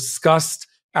that are discussed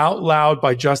out loud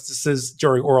by justices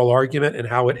during oral argument and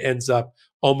how it ends up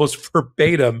almost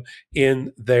verbatim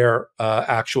in their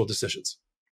actual decisions.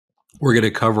 We're going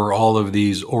to cover all of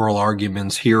these oral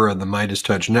arguments here on the Midas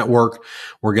Touch Network.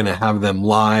 We're going to have them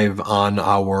live on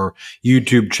our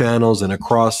YouTube channels and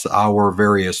across our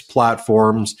various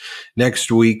platforms. Next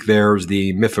week, there's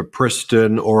the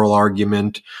mifepristone oral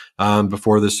argument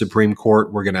before the Supreme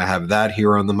Court. We're going to have that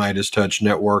here on the Midas Touch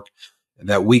Network.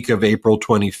 That week of April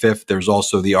 25th, there's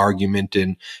also the argument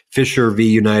in Fisher v.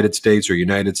 United States,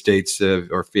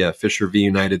 or Fisher v.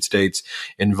 United States,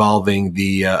 involving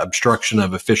the obstruction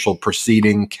of official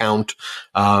proceeding count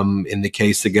in the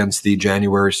case against the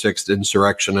January 6th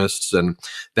insurrectionists. And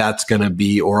that's going to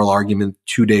be oral argument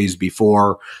 2 days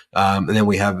before. And then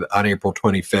we have on April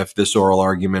 25th, this oral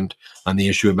argument on the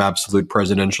issue of absolute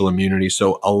presidential immunity.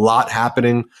 So a lot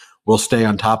happening. We'll stay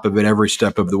on top of it every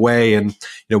step of the way. And,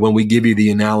 when we give you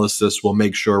the analysis, we'll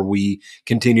make sure we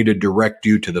continue to direct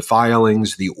you to the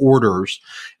filings, the orders.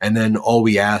 And then all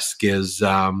we ask is,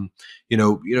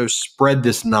 spread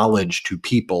this knowledge to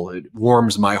people. It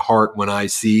warms my heart when I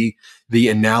see the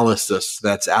analysis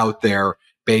that's out there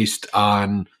based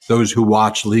on those who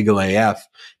watch Legal AF,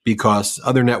 because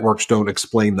other networks don't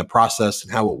explain the process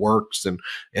and how it works and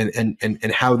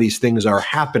how these things are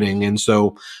happening. And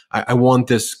so I want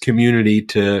this community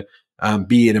to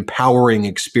be an empowering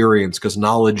experience, because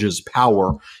knowledge is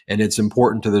power and it's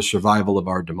important to the survival of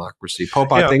our democracy.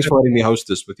 Popeye, thanks for letting me host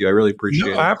this with you. I really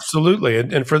appreciate it. Absolutely.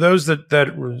 And for those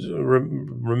that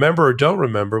remember or don't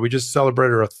remember, we just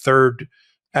celebrated our third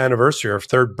anniversary, our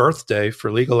third birthday for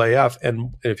Legal AF.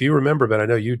 And if you remember, Ben, I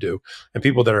know you do, and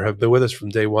people that have been with us from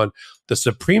day one, the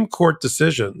Supreme Court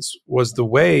decisions was the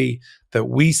way that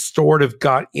we sort of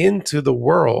got into the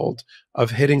world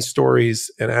of hitting stories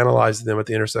and analyzing them at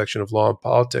the intersection of law and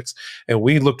politics. And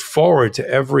we looked forward to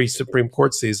every Supreme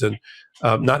Court season,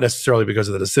 not necessarily because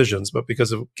of the decisions, but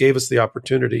because it gave us the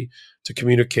opportunity to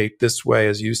communicate this way,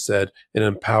 as you said, and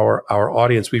empower our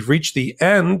audience. We've reached the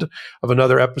end of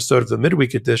another episode of the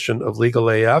midweek edition of Legal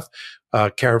AF.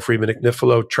 Karen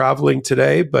Freeman-Agnifilo traveling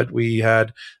today, but we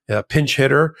had a pinch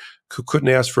hitter who couldn't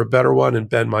ask for a better one, and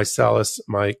Ben Meiselas,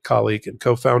 my colleague and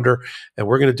co-founder. And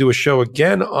we're going to do a show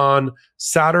again on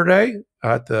Saturday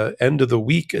at the end of the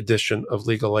week edition of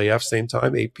Legal AF, same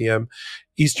time, 8 p.m.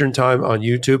 Eastern time on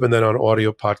YouTube, and then on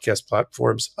audio podcast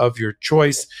platforms of your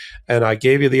choice. And I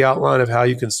gave you the outline of how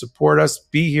you can support us.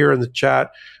 Be here in the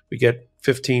chat. We get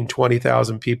 15,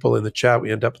 20,000 people in the chat.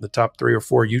 We end up in the top 3 or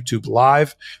 4 YouTube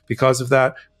live because of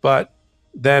that. But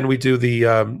then we do the,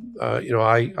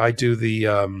 I do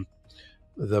the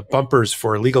bumpers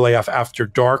for Legal AF After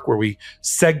Dark, where we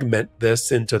segment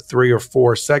this into 3 or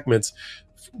 4 segments.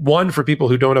 One, for people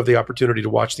who don't have the opportunity to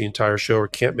watch the entire show or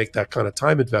can't make that kind of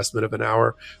time investment of an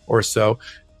hour or so,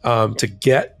 to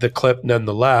get the clip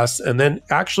nonetheless. And then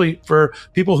actually for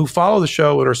people who follow the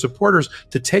show and are supporters,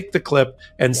 to take the clip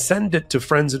and send it to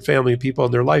friends and family and people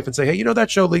in their life and say, hey, you know that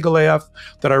show Legal AF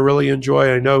that I really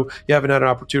enjoy? I know you haven't had an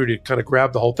opportunity to kind of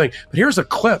grab the whole thing, but here's a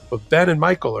clip of Ben and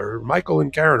Michael, or Michael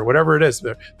and Karen, or whatever it is,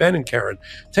 Ben and Karen.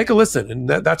 Take a listen. And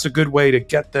that's a good way to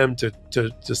get them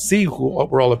to see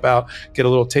what we're all about, get a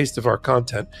little taste of our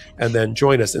content, and then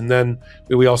join us. And then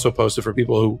we also post it for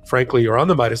people who, frankly, are on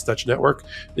the Midas Touch Network,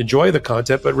 enjoy the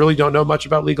content, but really don't know much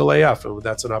about Legal AF, and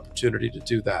that's an opportunity to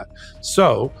do that.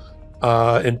 So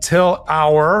until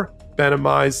our Ben and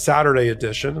Mai's Saturday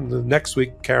edition, and the next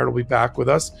week Karen will be back with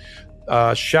us.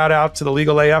 Shout out to the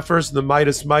Legal AFers and the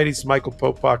Midas Mighties. Michael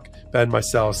Popok, Ben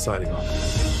Meiselas signing off.